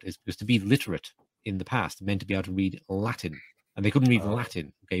illiterate is because to be literate in the past meant to be able to read Latin, and they couldn't read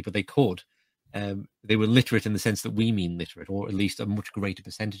Latin, okay, but they could. They were literate in the sense that we mean literate, or at least a much greater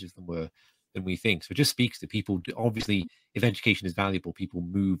percentage of them were than we think. So it just speaks to people. Obviously, if education is valuable, people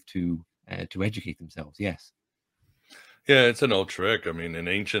move to educate themselves. Yes. Yeah, it's an old trick. I mean, in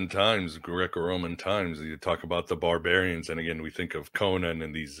ancient times, Greco-Roman times, you talk about the barbarians, and again, we think of Conan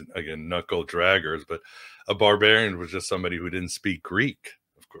and these, again, knuckle draggers, but a barbarian was just somebody who didn't speak Greek,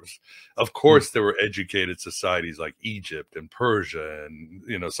 of course. There were educated societies like Egypt and Persia and,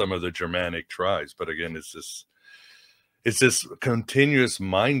 some of the Germanic tribes, but again, it's this continuous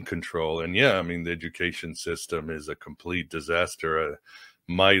mind control. And yeah, I mean, the education system is a complete disaster.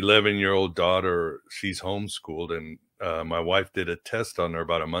 My 11-year-old daughter, she's homeschooled, and my wife did a test on her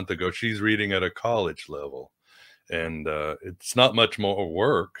about a month ago. She's reading at a college level. And it's not much more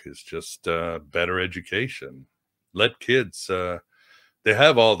work. It's just better education. Let kids, they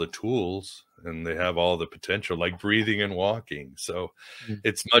have all the tools and they have all the potential, like breathing and walking. So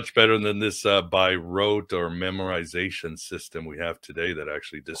it's much better than this by rote or memorization system we have today that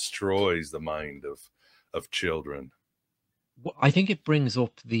actually destroys the mind of children. Well, I think it brings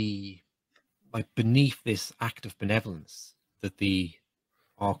up beneath this act of benevolence that the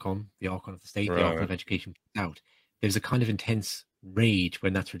Archon of the state, the Archon of education puts out, there's a kind of intense rage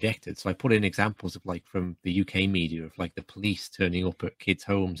when that's rejected. So I put in examples of from the UK media of the police turning up at kids'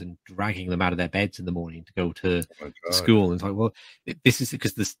 homes and dragging them out of their beds in the morning to go to school. And it's like, well, this is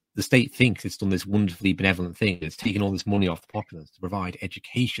because the state thinks it's done this wonderfully benevolent thing. It's taken all this money off the populace to provide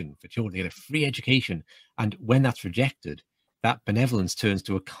education for children. They get a free education. And when that's rejected, that benevolence turns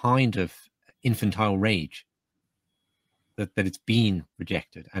to a kind of infantile rage that it's been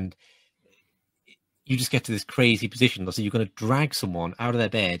rejected. And you just get to this crazy position. So you're going to drag someone out of their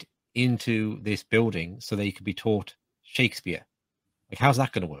bed into this building so they can be taught Shakespeare. How's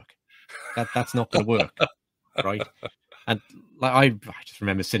that going to work? That's not going to work, right? And I just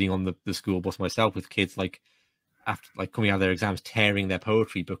remember sitting on the school bus myself with kids after coming out of their exams, tearing their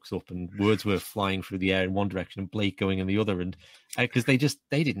poetry books up, and Wordsworth flying through the air in one direction and Blake going in the other, and because they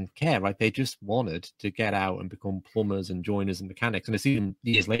didn't care, right? They just wanted to get out and become plumbers and joiners and mechanics, and I see them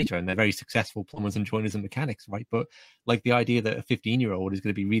years later, and they're very successful plumbers and joiners and mechanics, right? But the idea that a 15-year-old is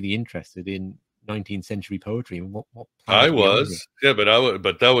going to be really interested in 19th century poetry, and what I was, yeah,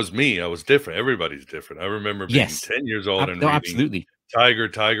 but that was me. I was different. Everybody's different. I remember being 10 years old and reading absolutely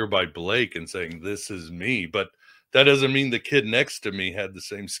Tiger by Blake and saying, "This is me," but that doesn't mean the kid next to me had the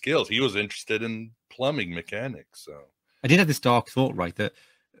same skills. He was interested in plumbing mechanics. So I did have this dark thought, right, that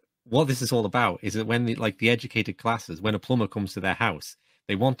what this is all about is that when the educated classes, when a plumber comes to their house,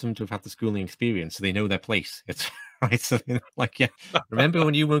 they want them to have had the schooling experience so they know their place. It's right. So remember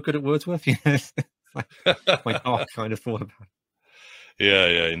when you weren't good at Wordsworth? It's my dark kind of thought about it.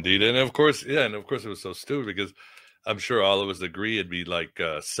 Yeah, indeed. And of course it was so stupid because I'm sure all of us agree it'd be like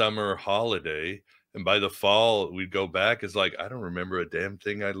a summer holiday. And by the fall, we'd go back. It's like, I don't remember a damn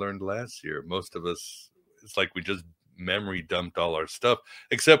thing I learned last year. Most of us, it's like we just memory dumped all our stuff,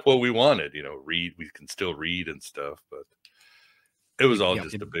 except what we wanted, read. We can still read and stuff, but it was all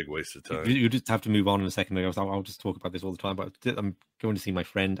just a big waste of time. You just have to move on in a second. I'll just talk about this all the time, but I'm going to see my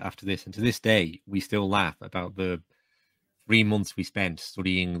friend after this. And to this day, we still laugh about the 3 months we spent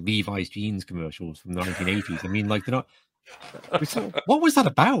studying Levi's jeans commercials from the 1980s. I mean, they're not... what was that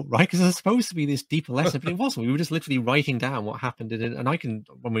about, right? Because it's supposed to be this deeper lesson, but it wasn't. We were just literally writing down what happened in it. And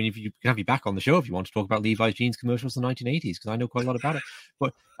if you can have you back on the show if you want to talk about Levi's jeans commercials in the 1980s, because I know quite a lot about it.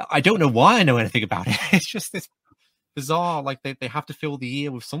 But I don't know why I know anything about it. It's just this bizarre, they have to fill the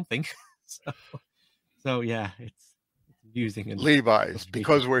year with something. so yeah, it's amusing. And Levi's,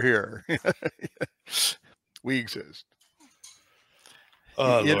 because we're here. We exist.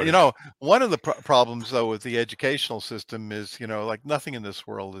 One of the problems, though, with the educational system is, nothing in this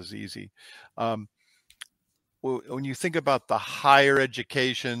world is easy. When you think about the higher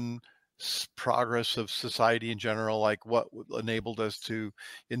education progress of society in general, like what enabled us to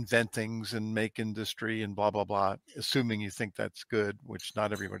invent things and make industry and blah, blah, blah, assuming you think that's good, which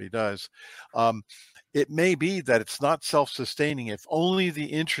not everybody does, it may be that it's not self-sustaining if only the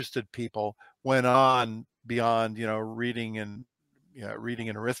interested people went on beyond, reading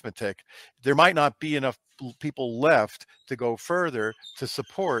and arithmetic. There might not be enough people left to go further to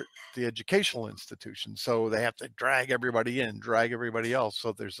support the educational institution. So they have to drag everybody in, drag everybody else,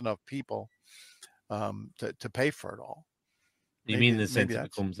 so there's enough people to pay for it all. You mean in the sense it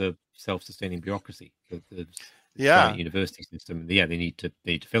becomes a self-sustaining bureaucracy? The university system. Yeah, they need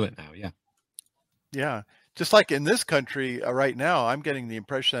to fill it now. Yeah. Yeah. Just like in this country right now, I'm getting the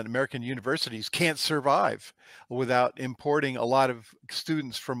impression that American universities can't survive without importing a lot of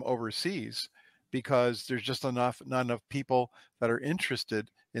students from overseas because there's just not enough people that are interested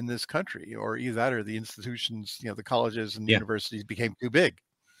in this country, or either that or the institutions, the colleges and universities became too big.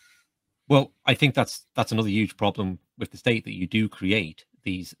 Well, I think that's another huge problem with the state, that you do create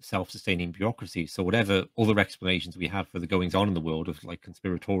these self-sustaining bureaucracies. So whatever other explanations we have for the goings on in the world of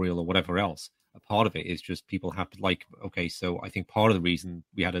conspiratorial or whatever else, a part of it is just people have to so I think part of the reason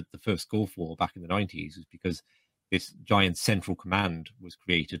we had the first Gulf War back in the 90s is because this giant central command was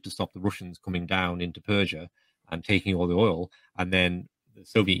created to stop the Russians coming down into Persia and taking all the oil. And then the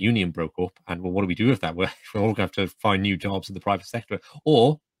Soviet Union broke up, and what do we do with that? We're all going to have to find new jobs in the private sector,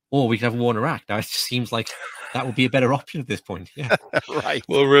 or or we could have a war in Iraq. Now it just seems like that would be a better option at this point. Yeah, Right.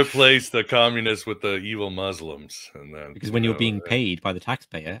 We'll replace the communists with the evil Muslims, and then because when you're being paid by the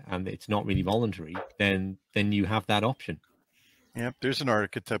taxpayer and it's not really voluntary, then you have that option. Yep, there's an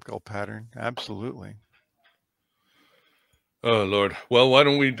archetypical pattern. Absolutely. Oh Lord. Well, why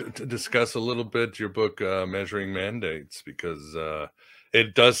don't we discuss a little bit your book, Measuring Mandates, because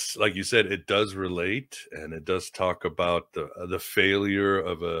it does, like you said, it does relate, and it does talk about the failure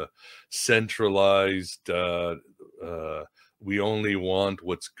of a centralized, we only want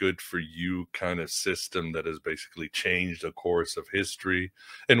what's good for you kind of system that has basically changed the course of history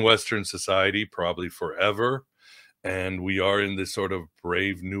in Western society, probably forever. And we are in this sort of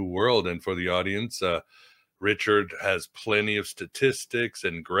brave new world. And for the audience, Richard has plenty of statistics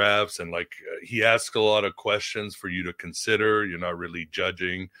and graphs, and he asks a lot of questions for you to consider. You're not really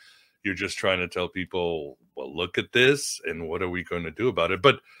judging. You're just trying to tell people, well, look at this, and what are we going to do about it?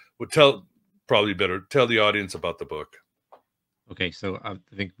 But probably better tell the audience about the book. Okay, so I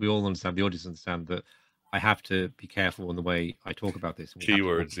think we all understand, the audience understand, that I have to be careful in the way I talk about this.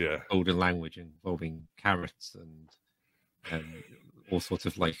 Keywords, yeah. Golden language involving carrots and all sorts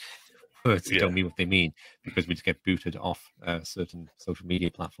of words that don't mean what they mean, because we just get booted off certain social media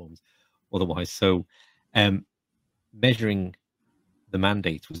platforms otherwise. So measuring the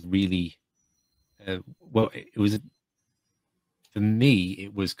mandates was really, it was, for me,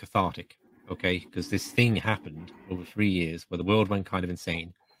 it was cathartic, okay? Because this thing happened over 3 years where the world went kind of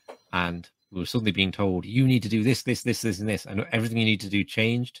insane, and we were suddenly being told, you need to do this, this, this, this, and this, and everything you need to do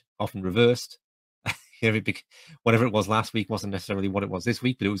changed, often reversed. Whatever it was last week wasn't necessarily what it was this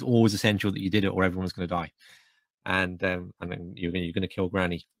week, but it was always essential that you did it or everyone's going to die, and then you're going to kill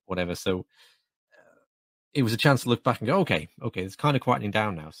Granny, whatever. So it was a chance to look back and go, okay, it's kind of quietening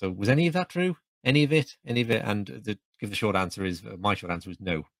down now. So was any of that true? Any of it? And my short answer is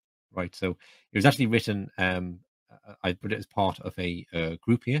no. Right. So it was actually written. I put it as part of a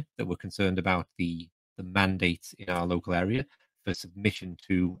group here that were concerned about the mandates in our local area for submission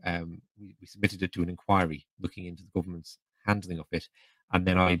to. We submitted it to an inquiry looking into the government's handling of it, and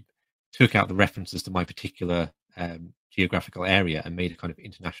then I took out the references to my particular geographical area and made a kind of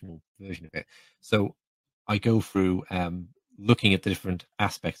international version of it. So I go through looking at the different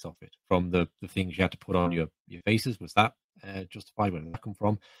aspects of it, from the things you had to put on your faces. Was that justified? Where did that come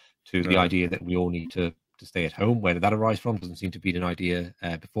from? To the idea that we all need to stay at home. Where did that arise from? Doesn't seem to be an idea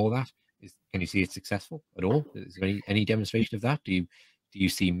before that. Can you see it successful at all? Is there any demonstration of that? Do you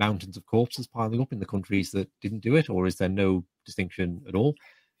see mountains of corpses piling up in the countries that didn't do it, or is there no distinction at all?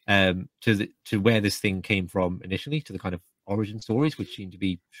 To where this thing came from initially, to the kind of origin stories, which seem to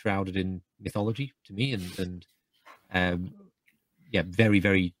be shrouded in mythology to me, and very,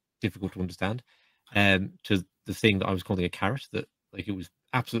 very difficult to understand. To the thing that I was calling a carrot, that it was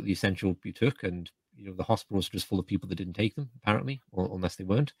absolutely essential you took, and the hospitals were just full of people that didn't take them, apparently, or unless they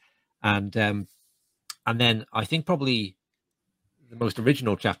weren't. And then I think probably the most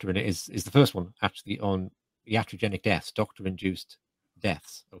original chapter in it is the first one, actually, on iatrogenic deaths, doctor-induced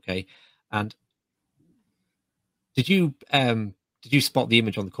deaths. Okay, and did you spot the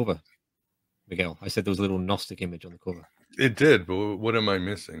image on the cover, Miguel? I said there was a little Gnostic image on the cover. It did, but what am I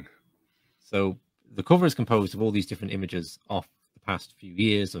missing? So the cover is composed of all these different images of the past few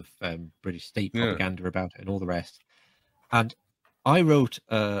years of British state propaganda about it and all the rest. And I wrote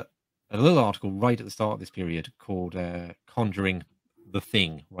a little article right at the start of this period called Conjuring the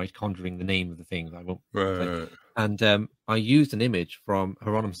Thing, right? Conjuring the name of the thing. I won't. Right. And I used an image from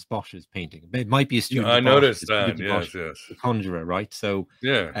Hieronymus Bosch's painting. It might be a student. I noticed that. Yes. The Conjurer, right? So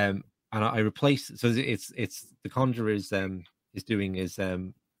and I replaced. So it's the Conjurer is doing his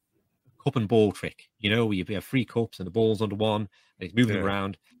cup and ball trick. You have 3 cups and the ball's under one, and he's moving them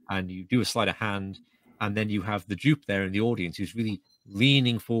around, and you do a sleight of hand, and then you have the dupe there in the audience who's really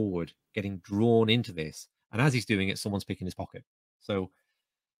leaning forward, getting drawn into this, and as he's doing it, someone's picking his pocket. So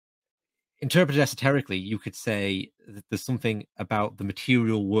interpreted esoterically, you could say that there's something about the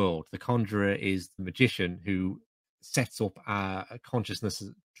material world. The conjurer is the magician who sets up a consciousness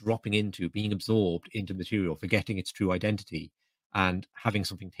dropping into, being absorbed into material, forgetting its true identity, and having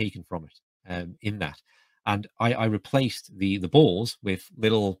something taken from it in that. And I replaced the balls with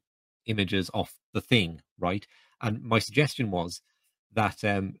little images of the thing, right? And my suggestion was that,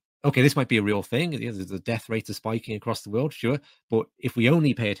 okay, this might be a real thing. The death rates are spiking across the world, sure. But if we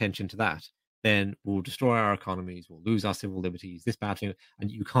only pay attention to that, then we'll destroy our economies, we'll lose our civil liberties, this bad thing.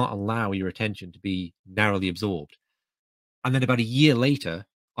 And you can't allow your attention to be narrowly absorbed. And then about a year later,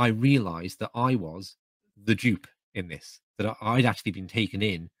 I realized that I was the dupe in this, that I'd actually been taken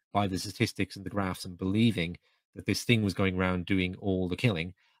in by the statistics and the graphs and believing that this thing was going around doing all the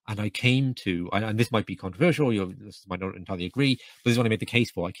killing. And I came to, and this might be controversial, this might not entirely agree, but this is what I made the case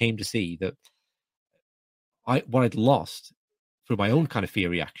for. I came to see that what I'd lost through my own kind of fear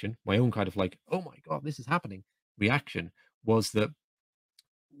reaction, my own kind of like, oh my God, this is happening reaction, was that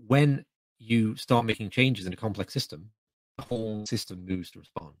when you start making changes in a complex system, the whole system moves to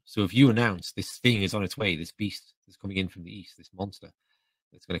respond. So if you announce this thing is on its way, this beast is coming in from the east, this monster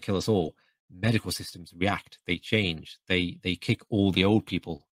that's going to kill us all, medical systems react, they change, they kick all the old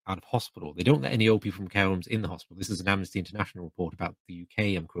people out of hospital. They don't let any old people from care homes in the hospital. This is an Amnesty International report about the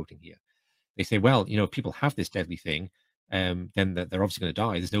UK I'm quoting here. They say, well, you know, if people have this deadly thing, then they're obviously going to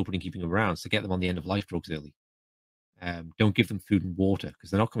die. There's no point in keeping them around. So get them on the end of life drugs early. Don't give them food and water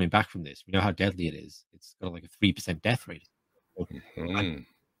because they're not coming back from this. We know how deadly it is. It's got like a 3% death rate. And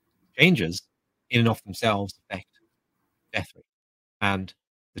changes in and of themselves affect death rate. And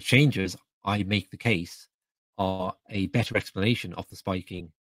the changes, I make the case, are a better explanation of the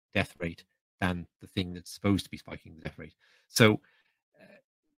spiking death rate than the thing that's supposed to be spiking the death rate. So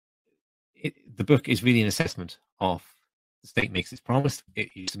the book is really an assessment of the state makes its promise. It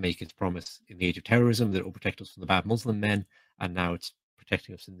used to make its promise in the age of terrorism that it will protect us from the bad Muslim men, and now it's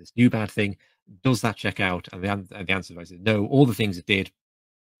protecting us in this new bad thing. Does that check out? And the answer is no. All the things it did,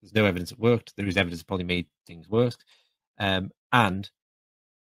 there's no evidence it worked. There is evidence it probably made things worse. And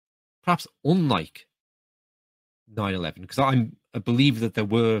perhaps unlike 9/11, because I believe that there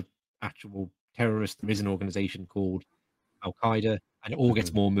were actual terrorists. There is an organization called Al-Qaeda, and it all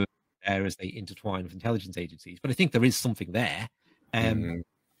gets more murky there as they intertwine with intelligence agencies. But I think there is something there.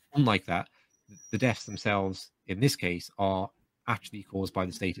 Unlike that, the deaths themselves, in this case, are actually caused by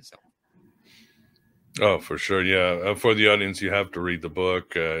the state itself. Oh, for sure. Yeah. For the audience, you have to read the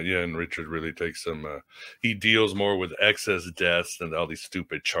book. And Richard really takes he deals more with excess deaths than all these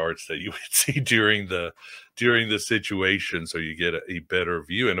stupid charts that you would see during the situation. So you get a better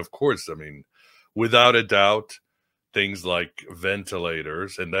view. And of course, I mean, without a doubt, things like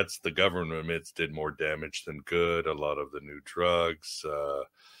ventilators, and that's the government admits, did more damage than good. A lot of the new drugs.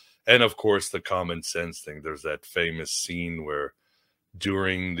 And of course, the common sense thing. There's that famous scene where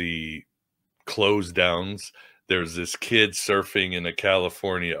during the close downs, there's this kid surfing in the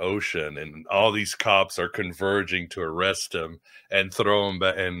California Ocean, and all these cops are converging to arrest him and throw him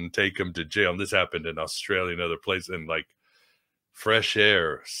back and take him to jail. And this happened in Australia and other places. And like fresh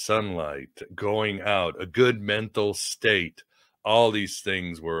air, sunlight, going out, a good mental state, all these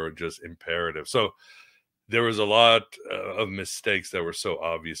things were just imperative. So there was a lot of mistakes that were so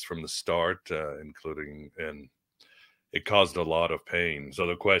obvious from the start, including, and it caused a lot of pain. So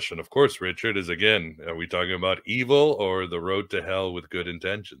the question, of course, Richard, is again, are we talking about evil or the road to hell with good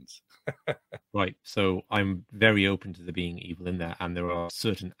intentions? Right. So I'm very open to there being evil in there. And there are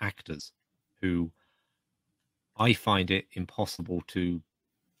certain actors who I find it impossible to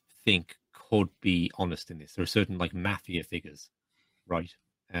think could be honest in this. There are certain like mafia figures, right,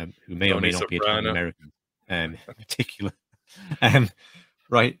 who may or may not be Italian American, in particular,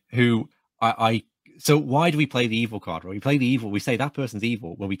 right, who so why do we play the evil card? Right? We play the evil. We say that person's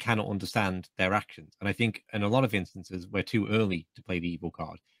evil when we cannot understand their actions. And I think in a lot of instances, we're too early to play the evil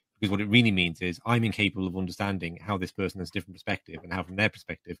card, because what it really means is I'm incapable of understanding how this person has a different perspective and how from their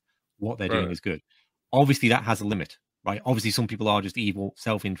perspective, what they're doing is good. Obviously, that has a limit, right? Obviously, some people are just evil,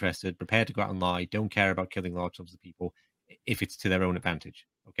 self-interested, prepared to go out and lie, don't care about killing large numbers of people if it's to their own advantage,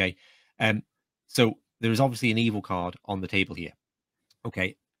 okay? So there is obviously an evil card on the table here,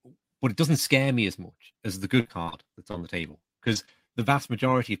 okay? But it doesn't scare me as much as the good card that's on the table, because the vast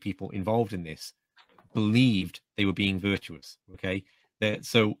majority of people involved in this believed they were being virtuous, okay?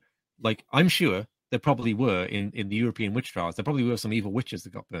 So, like, I'm sure there probably were, in the European witch trials, there probably were some evil witches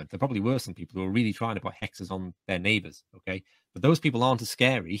that got burnt. There probably were some people who were really trying to put hexes on their neighbors, okay? But those people aren't as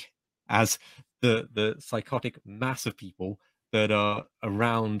scary as the psychotic mass of people that are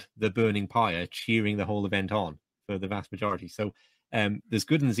around the burning pyre cheering the whole event on for the vast majority. So there's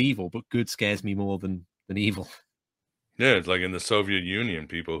good and there's evil, but good scares me more than evil. Yeah, it's like in the Soviet Union,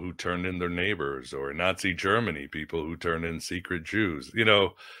 people who turned in their neighbors, or Nazi Germany, people who turned in secret Jews. You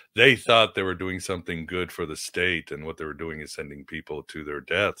know, they thought they were doing something good for the state, and what they were doing is sending people to their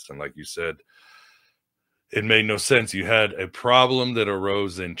deaths. And like you said, it made no sense. You had a problem that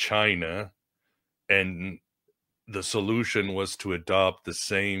arose in China, and the solution was to adopt the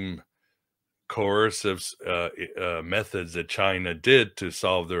same coercive methods that China did to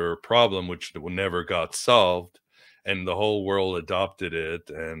solve their problem, which never got solved. And the whole world adopted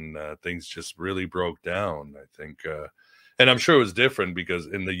it, and things just really broke down, I think. And I'm sure it was different because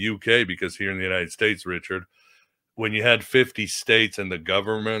in the UK, because here in the United States, Richard, when you had 50 states and the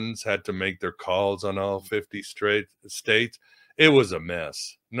governments had to make their calls on all 50 states, it was a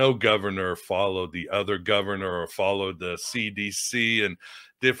mess. No governor followed the other governor or followed the CDC, and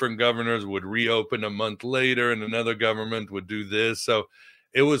different governors would reopen a month later and another government would do this. So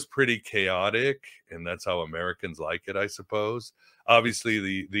it was pretty chaotic, and that's how Americans like it, I suppose.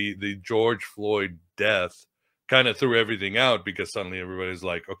 Obviously, the George Floyd death kind of threw everything out, because suddenly everybody's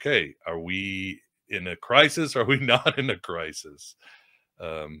like, okay, are we in a crisis? Are we not in a crisis?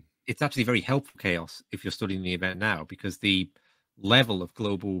 It's actually very helpful chaos if you're studying the event now, because the level of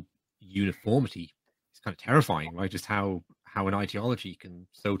global uniformity is kind of terrifying, right? Just how an ideology can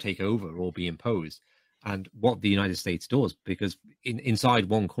so take over or be imposed, and what the United States does, because inside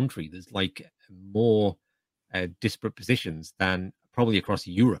one country there's like more disparate positions than probably across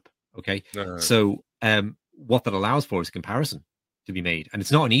Europe. Okay, so what that allows for is a comparison to be made, and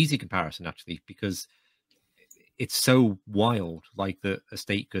it's not an easy comparison actually, because it's so wild. Like a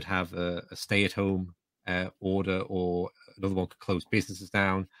state could have a stay-at-home order, or another one could close businesses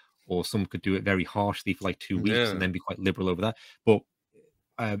down, or some could do it very harshly for like 2 weeks and then be quite liberal over that. But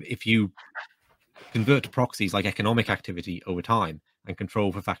if you convert to proxies like economic activity over time and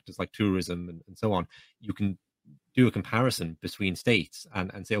control for factors like tourism and so on, you can do a comparison between states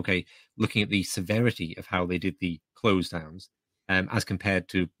and say, okay, looking at the severity of how they did the close downs as compared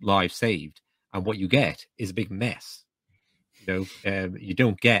to lives saved, and what you get is a big mess. You know, you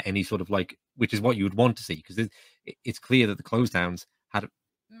don't get any sort of like, which is what you would want to see, because it's clear that the close downs had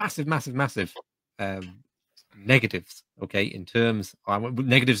massive negatives, okay, in terms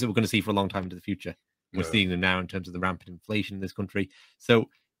negatives that we're going to see for a long time into the future. We're seeing them now in terms of the rampant inflation in this country. So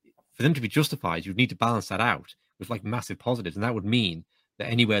for them to be justified, you'd need to balance that out with like massive positives, and that would mean that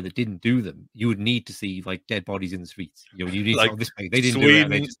anywhere that didn't do them, you would need to see like dead bodies in the streets. You know, you need like this way. They didn't Sweden,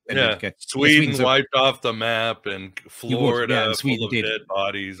 do it. They just Sweden wiped off the map, and Florida full of did. dead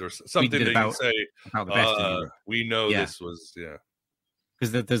bodies, or something that you say about the best we know this was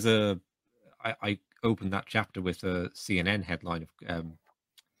because there's I opened that chapter with a CNN headline of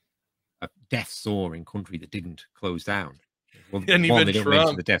a death soar in country that didn't close down. Well, and even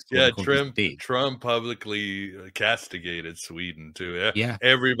Trump, Trump publicly castigated Sweden too. Yeah,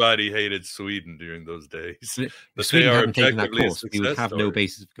 everybody hated Sweden during those days. But Sweden hadn't taken that course. We would have no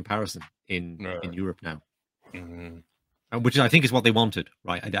basis of comparison in Europe now, which I think is what they wanted,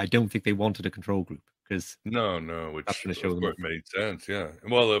 right? I don't think they wanted a control group, because which that's going to show them made sense. Yeah,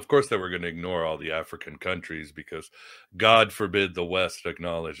 well, of course they were going to ignore all the African countries, because God forbid the West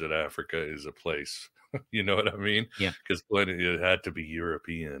acknowledge that Africa is a place. You know what I mean? Yeah. Because it had to be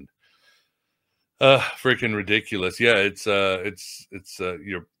European. Freaking ridiculous. Yeah,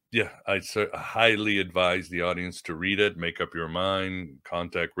 I highly advise the audience to read it. Make up your mind.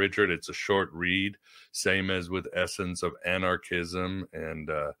 Contact Richard. It's a short read, same as with Essence of Anarchism, and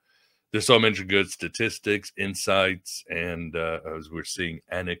there's so many good statistics, insights, and as we're seeing,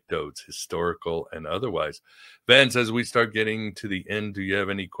 anecdotes, historical and otherwise. Vance, as we start getting to the end, do you have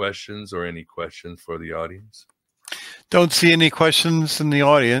any questions for the audience? Don't see any questions in the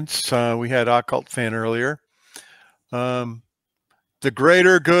audience. We had Occult Fan earlier. The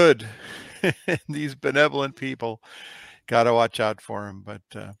greater good, these benevolent people, got to watch out for them. But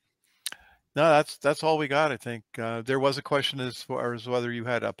no, that's all we got, I think. There was a question as far as whether you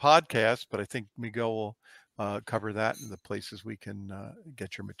had a podcast, but I think Miguel will cover that in the places we can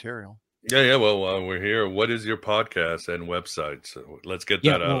get your material. Yeah. Well, we're here. What is your podcast and website? So let's get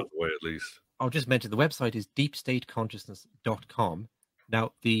that out of the way at least. I'll just mention the website is deepstateconsciousness.com.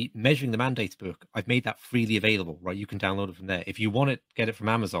 Now, the Measuring the Mandates book, I've made that freely available, right? You can download it from there. If you want to get it from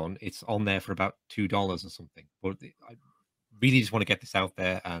Amazon, it's on there for about $2 or something. But I really just want to get this out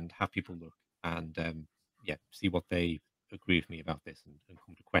there and have people look and see what they agree with me about this, and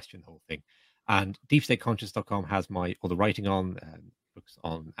come to question the whole thing. And deepstateconscious.com has my other writing on books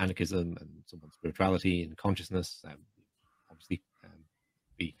on anarchism and some on spirituality and consciousness. Obviously,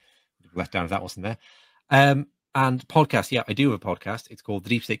 be let down if that wasn't there. And podcast, I do have a podcast. It's called the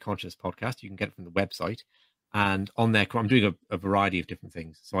Deep State Conscious Podcast. You can get it from the website. And on there, I'm doing a variety of different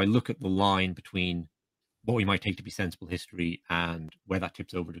things. So I look at the line between what we might take to be sensible history and where that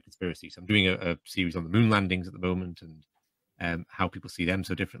tips over to conspiracy. So I'm doing a series on the moon landings at the moment, and how people see them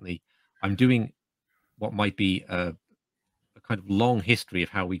so differently. I'm doing what might be a kind of long history of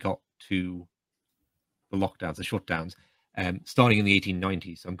how we got to the lockdowns, the shutdowns, starting in the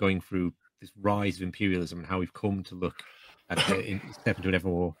 1890s. So I'm going through this rise of imperialism and how we've come to look at step into an ever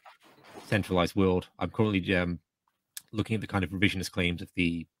more centralized world. I'm currently looking at the kind of revisionist claims of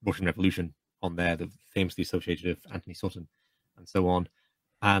the Russian Revolution on there, the famously associated with Anthony Sutton and so on.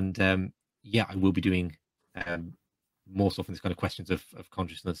 And I will be doing more stuff in this kind of questions of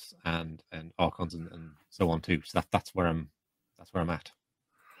consciousness and archons and so on too. So that's where I'm that's where I'm at.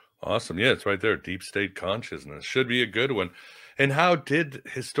 Awesome. Yeah, it's right there. Deep state consciousness should be a good one. And how did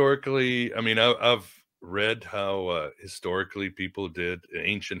historically, I mean, I've read how historically people did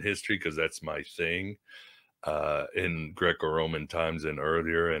ancient history, because that's my thing, in Greco-Roman times and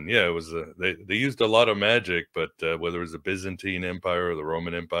earlier. And yeah, it was they used a lot of magic, but whether it was the Byzantine Empire or the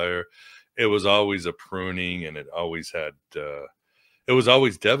Roman Empire, it was always a pruning, and it always had it was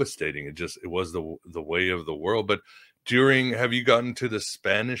always devastating. It was the way of the world. But have you gotten to the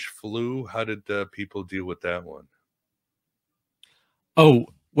Spanish flu? How did people deal with that one? Oh,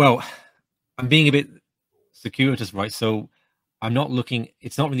 well, I'm being a bit circuitous, right? So I'm not looking,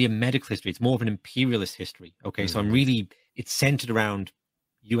 it's not really a medical history. It's more of an imperialist history. Okay. So it's centered around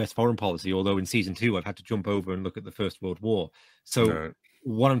US foreign policy, although in season 2, I've had to jump over and look at the First World War. So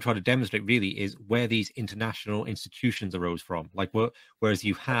what I'm trying to demonstrate really is where these international institutions arose from. Like, whereas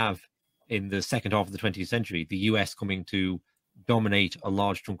you have in the second half of the 20th century, the US coming to dominate a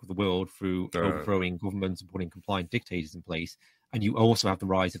large chunk of the world through overthrowing governments and putting compliant dictators in place. And you also have the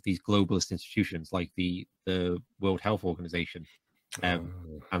rise of these globalist institutions like the World Health Organization and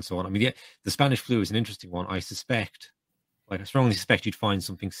so on. I mean, the Spanish flu is an interesting one. I strongly suspect you'd find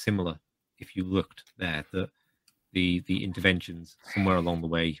something similar if you looked there, that the interventions somewhere along the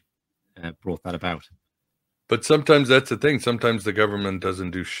way brought that about. But sometimes that's the thing. Sometimes the government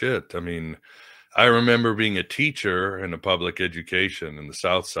doesn't do shit. I mean, I remember being a teacher in a public education in the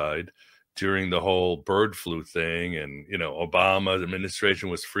South Side during the whole bird flu thing, and Obama administration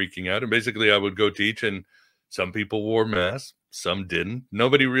was freaking out, and basically I would go teach, and some people wore masks, some didn't.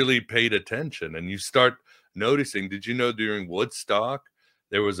 Nobody really paid attention, and you start noticing. Did you know during Woodstock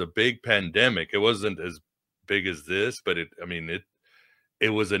there was a big pandemic? It wasn't as big as this, but it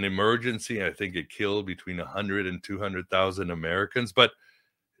was an emergency. I think it killed between 100 and 200,000 Americans, but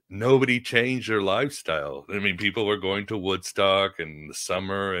nobody changed their lifestyle. I mean, people were going to Woodstock in the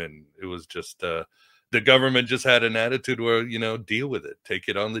summer, and it was just the government just had an attitude where, deal with it, take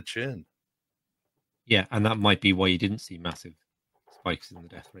it on the chin. Yeah, and that might be why you didn't see massive spikes in the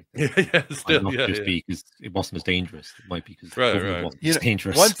death rate. Because it wasn't as dangerous. It might be because it wasn't as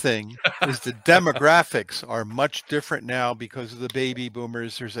dangerous. One thing is the demographics are much different now because of the baby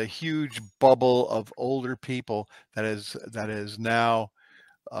boomers. There's a huge bubble of older people that is now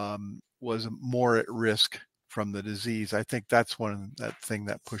was more at risk from the disease. I think that's that thing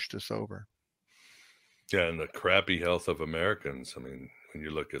that pushed us over. Yeah, and the crappy health of Americans. I mean, when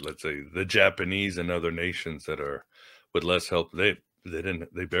you look at, let's say, the Japanese and other nations that are with less health, they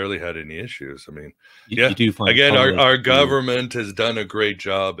barely had any issues. I mean, you do find again, our government has done a great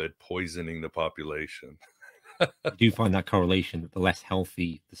job at poisoning the population. You do find that correlation that the less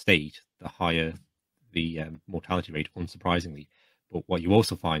healthy the state, the higher the mortality rate, unsurprisingly. But what you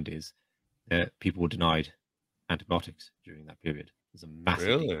also find is that people were denied antibiotics during that period. There's a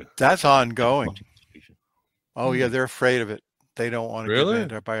massive that's ongoing. Oh yeah, they're afraid of it. They don't want to give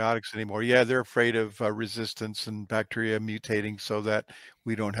antibiotics anymore. Yeah, they're afraid of resistance and bacteria mutating so that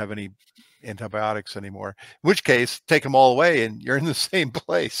we don't have any antibiotics anymore. In which case, take them all away and you're in the same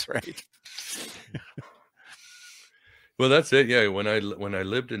place, right? Well, that's it. Yeah, when I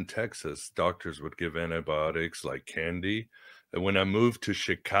lived in Texas, doctors would give antibiotics like candy. And when I moved to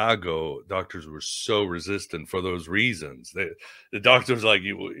Chicago, doctors were so resistant for those reasons. The doctor was like,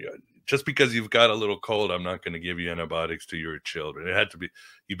 just because you've got a little cold, I'm not going to give you antibiotics to your children. It had to be,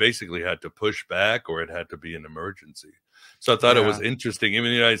 you basically had to push back, or it had to be an emergency. So I thought it was interesting. Even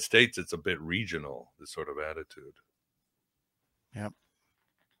in the United States, it's a bit regional, this sort of attitude. Yep.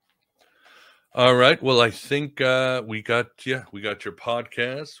 All right. Well, I think we got your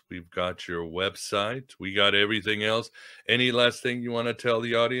podcast. We've got your website. We got everything else. Any last thing you want to tell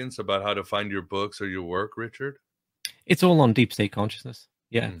the audience about how to find your books or your work, Richard? It's all on Deep State Consciousness.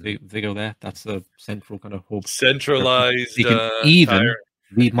 Yeah, they go there. That's a central kind of hub. Centralized. You can even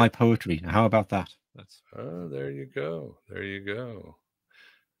read my poetry. Now, how about that? There you go. There you go.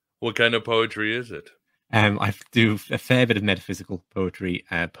 What kind of poetry is it? I do a fair bit of metaphysical poetry,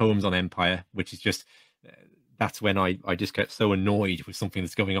 poems on empire, which is just, that's when I just get so annoyed with something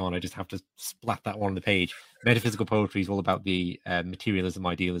that's going on. I just have to splat that one on the page. Metaphysical poetry is all about the materialism,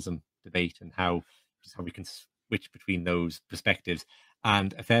 idealism debate and how we can switch between those perspectives.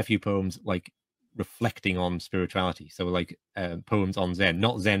 And a fair few poems like reflecting on spirituality. So like poems on Zen,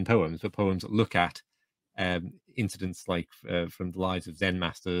 not Zen poems, but poems that look at incidents like from the lives of Zen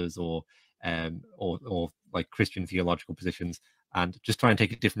masters or like Christian theological positions, and just try and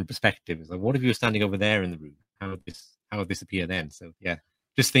take a different perspective. It's like, what if you were standing over there in the room? How would this appear then? So yeah,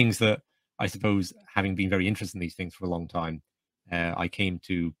 just things that I suppose, having been very interested in these things for a long time, I came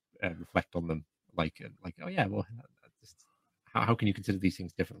to reflect on them like, oh yeah, well, how can you consider these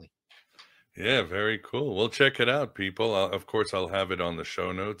things differently? Yeah, very cool. Well, check it out, people. Of course, I'll have it on the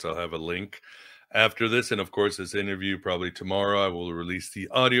show notes. I'll have a link after this. And of course, this interview probably tomorrow. I will release the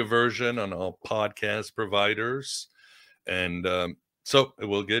audio version on all podcast providers. And so it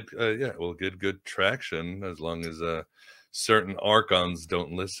will get, it will get good traction as long as certain archons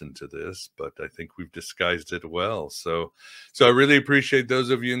don't listen to this, but I think we've disguised it well. So I really appreciate those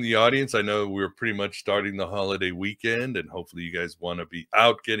of you in the audience. I know we're pretty much starting the holiday weekend, and hopefully you guys want to be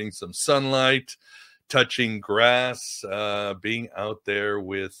out getting some sunlight, touching grass, being out there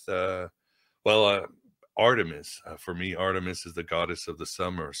with, Artemis. For me, Artemis is the goddess of the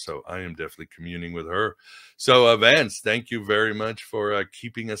summer, so I am definitely communing with her. So, Vance, thank you very much for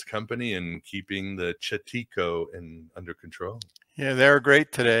keeping us company and keeping the Chetico under control. Yeah, they were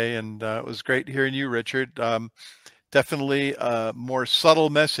great today, and it was great hearing you, Richard. Definitely a more subtle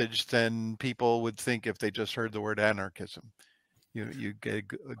message than people would think if they just heard the word anarchism. You get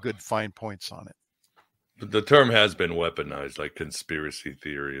good fine points on it. The term has been weaponized, like conspiracy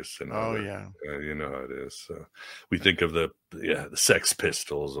theorists, and you know how it is. So we think of the Sex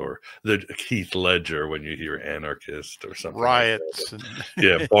Pistols or the Heath Ledger when you hear anarchist or something. Riots,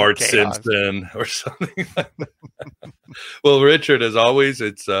 like Bart Simpson or something like that. Well, Richard, as always,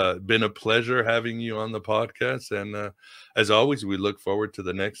 it's been a pleasure having you on the podcast, and as always, we look forward to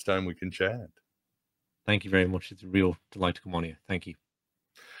the next time we can chat. Thank you very much. It's a real delight to come on here. Thank you.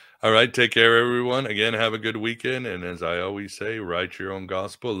 All right, take care, everyone. Again, have a good weekend. And as I always say, write your own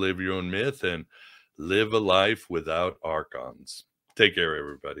gospel, live your own myth, and live a life without archons. Take care,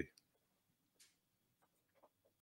 everybody.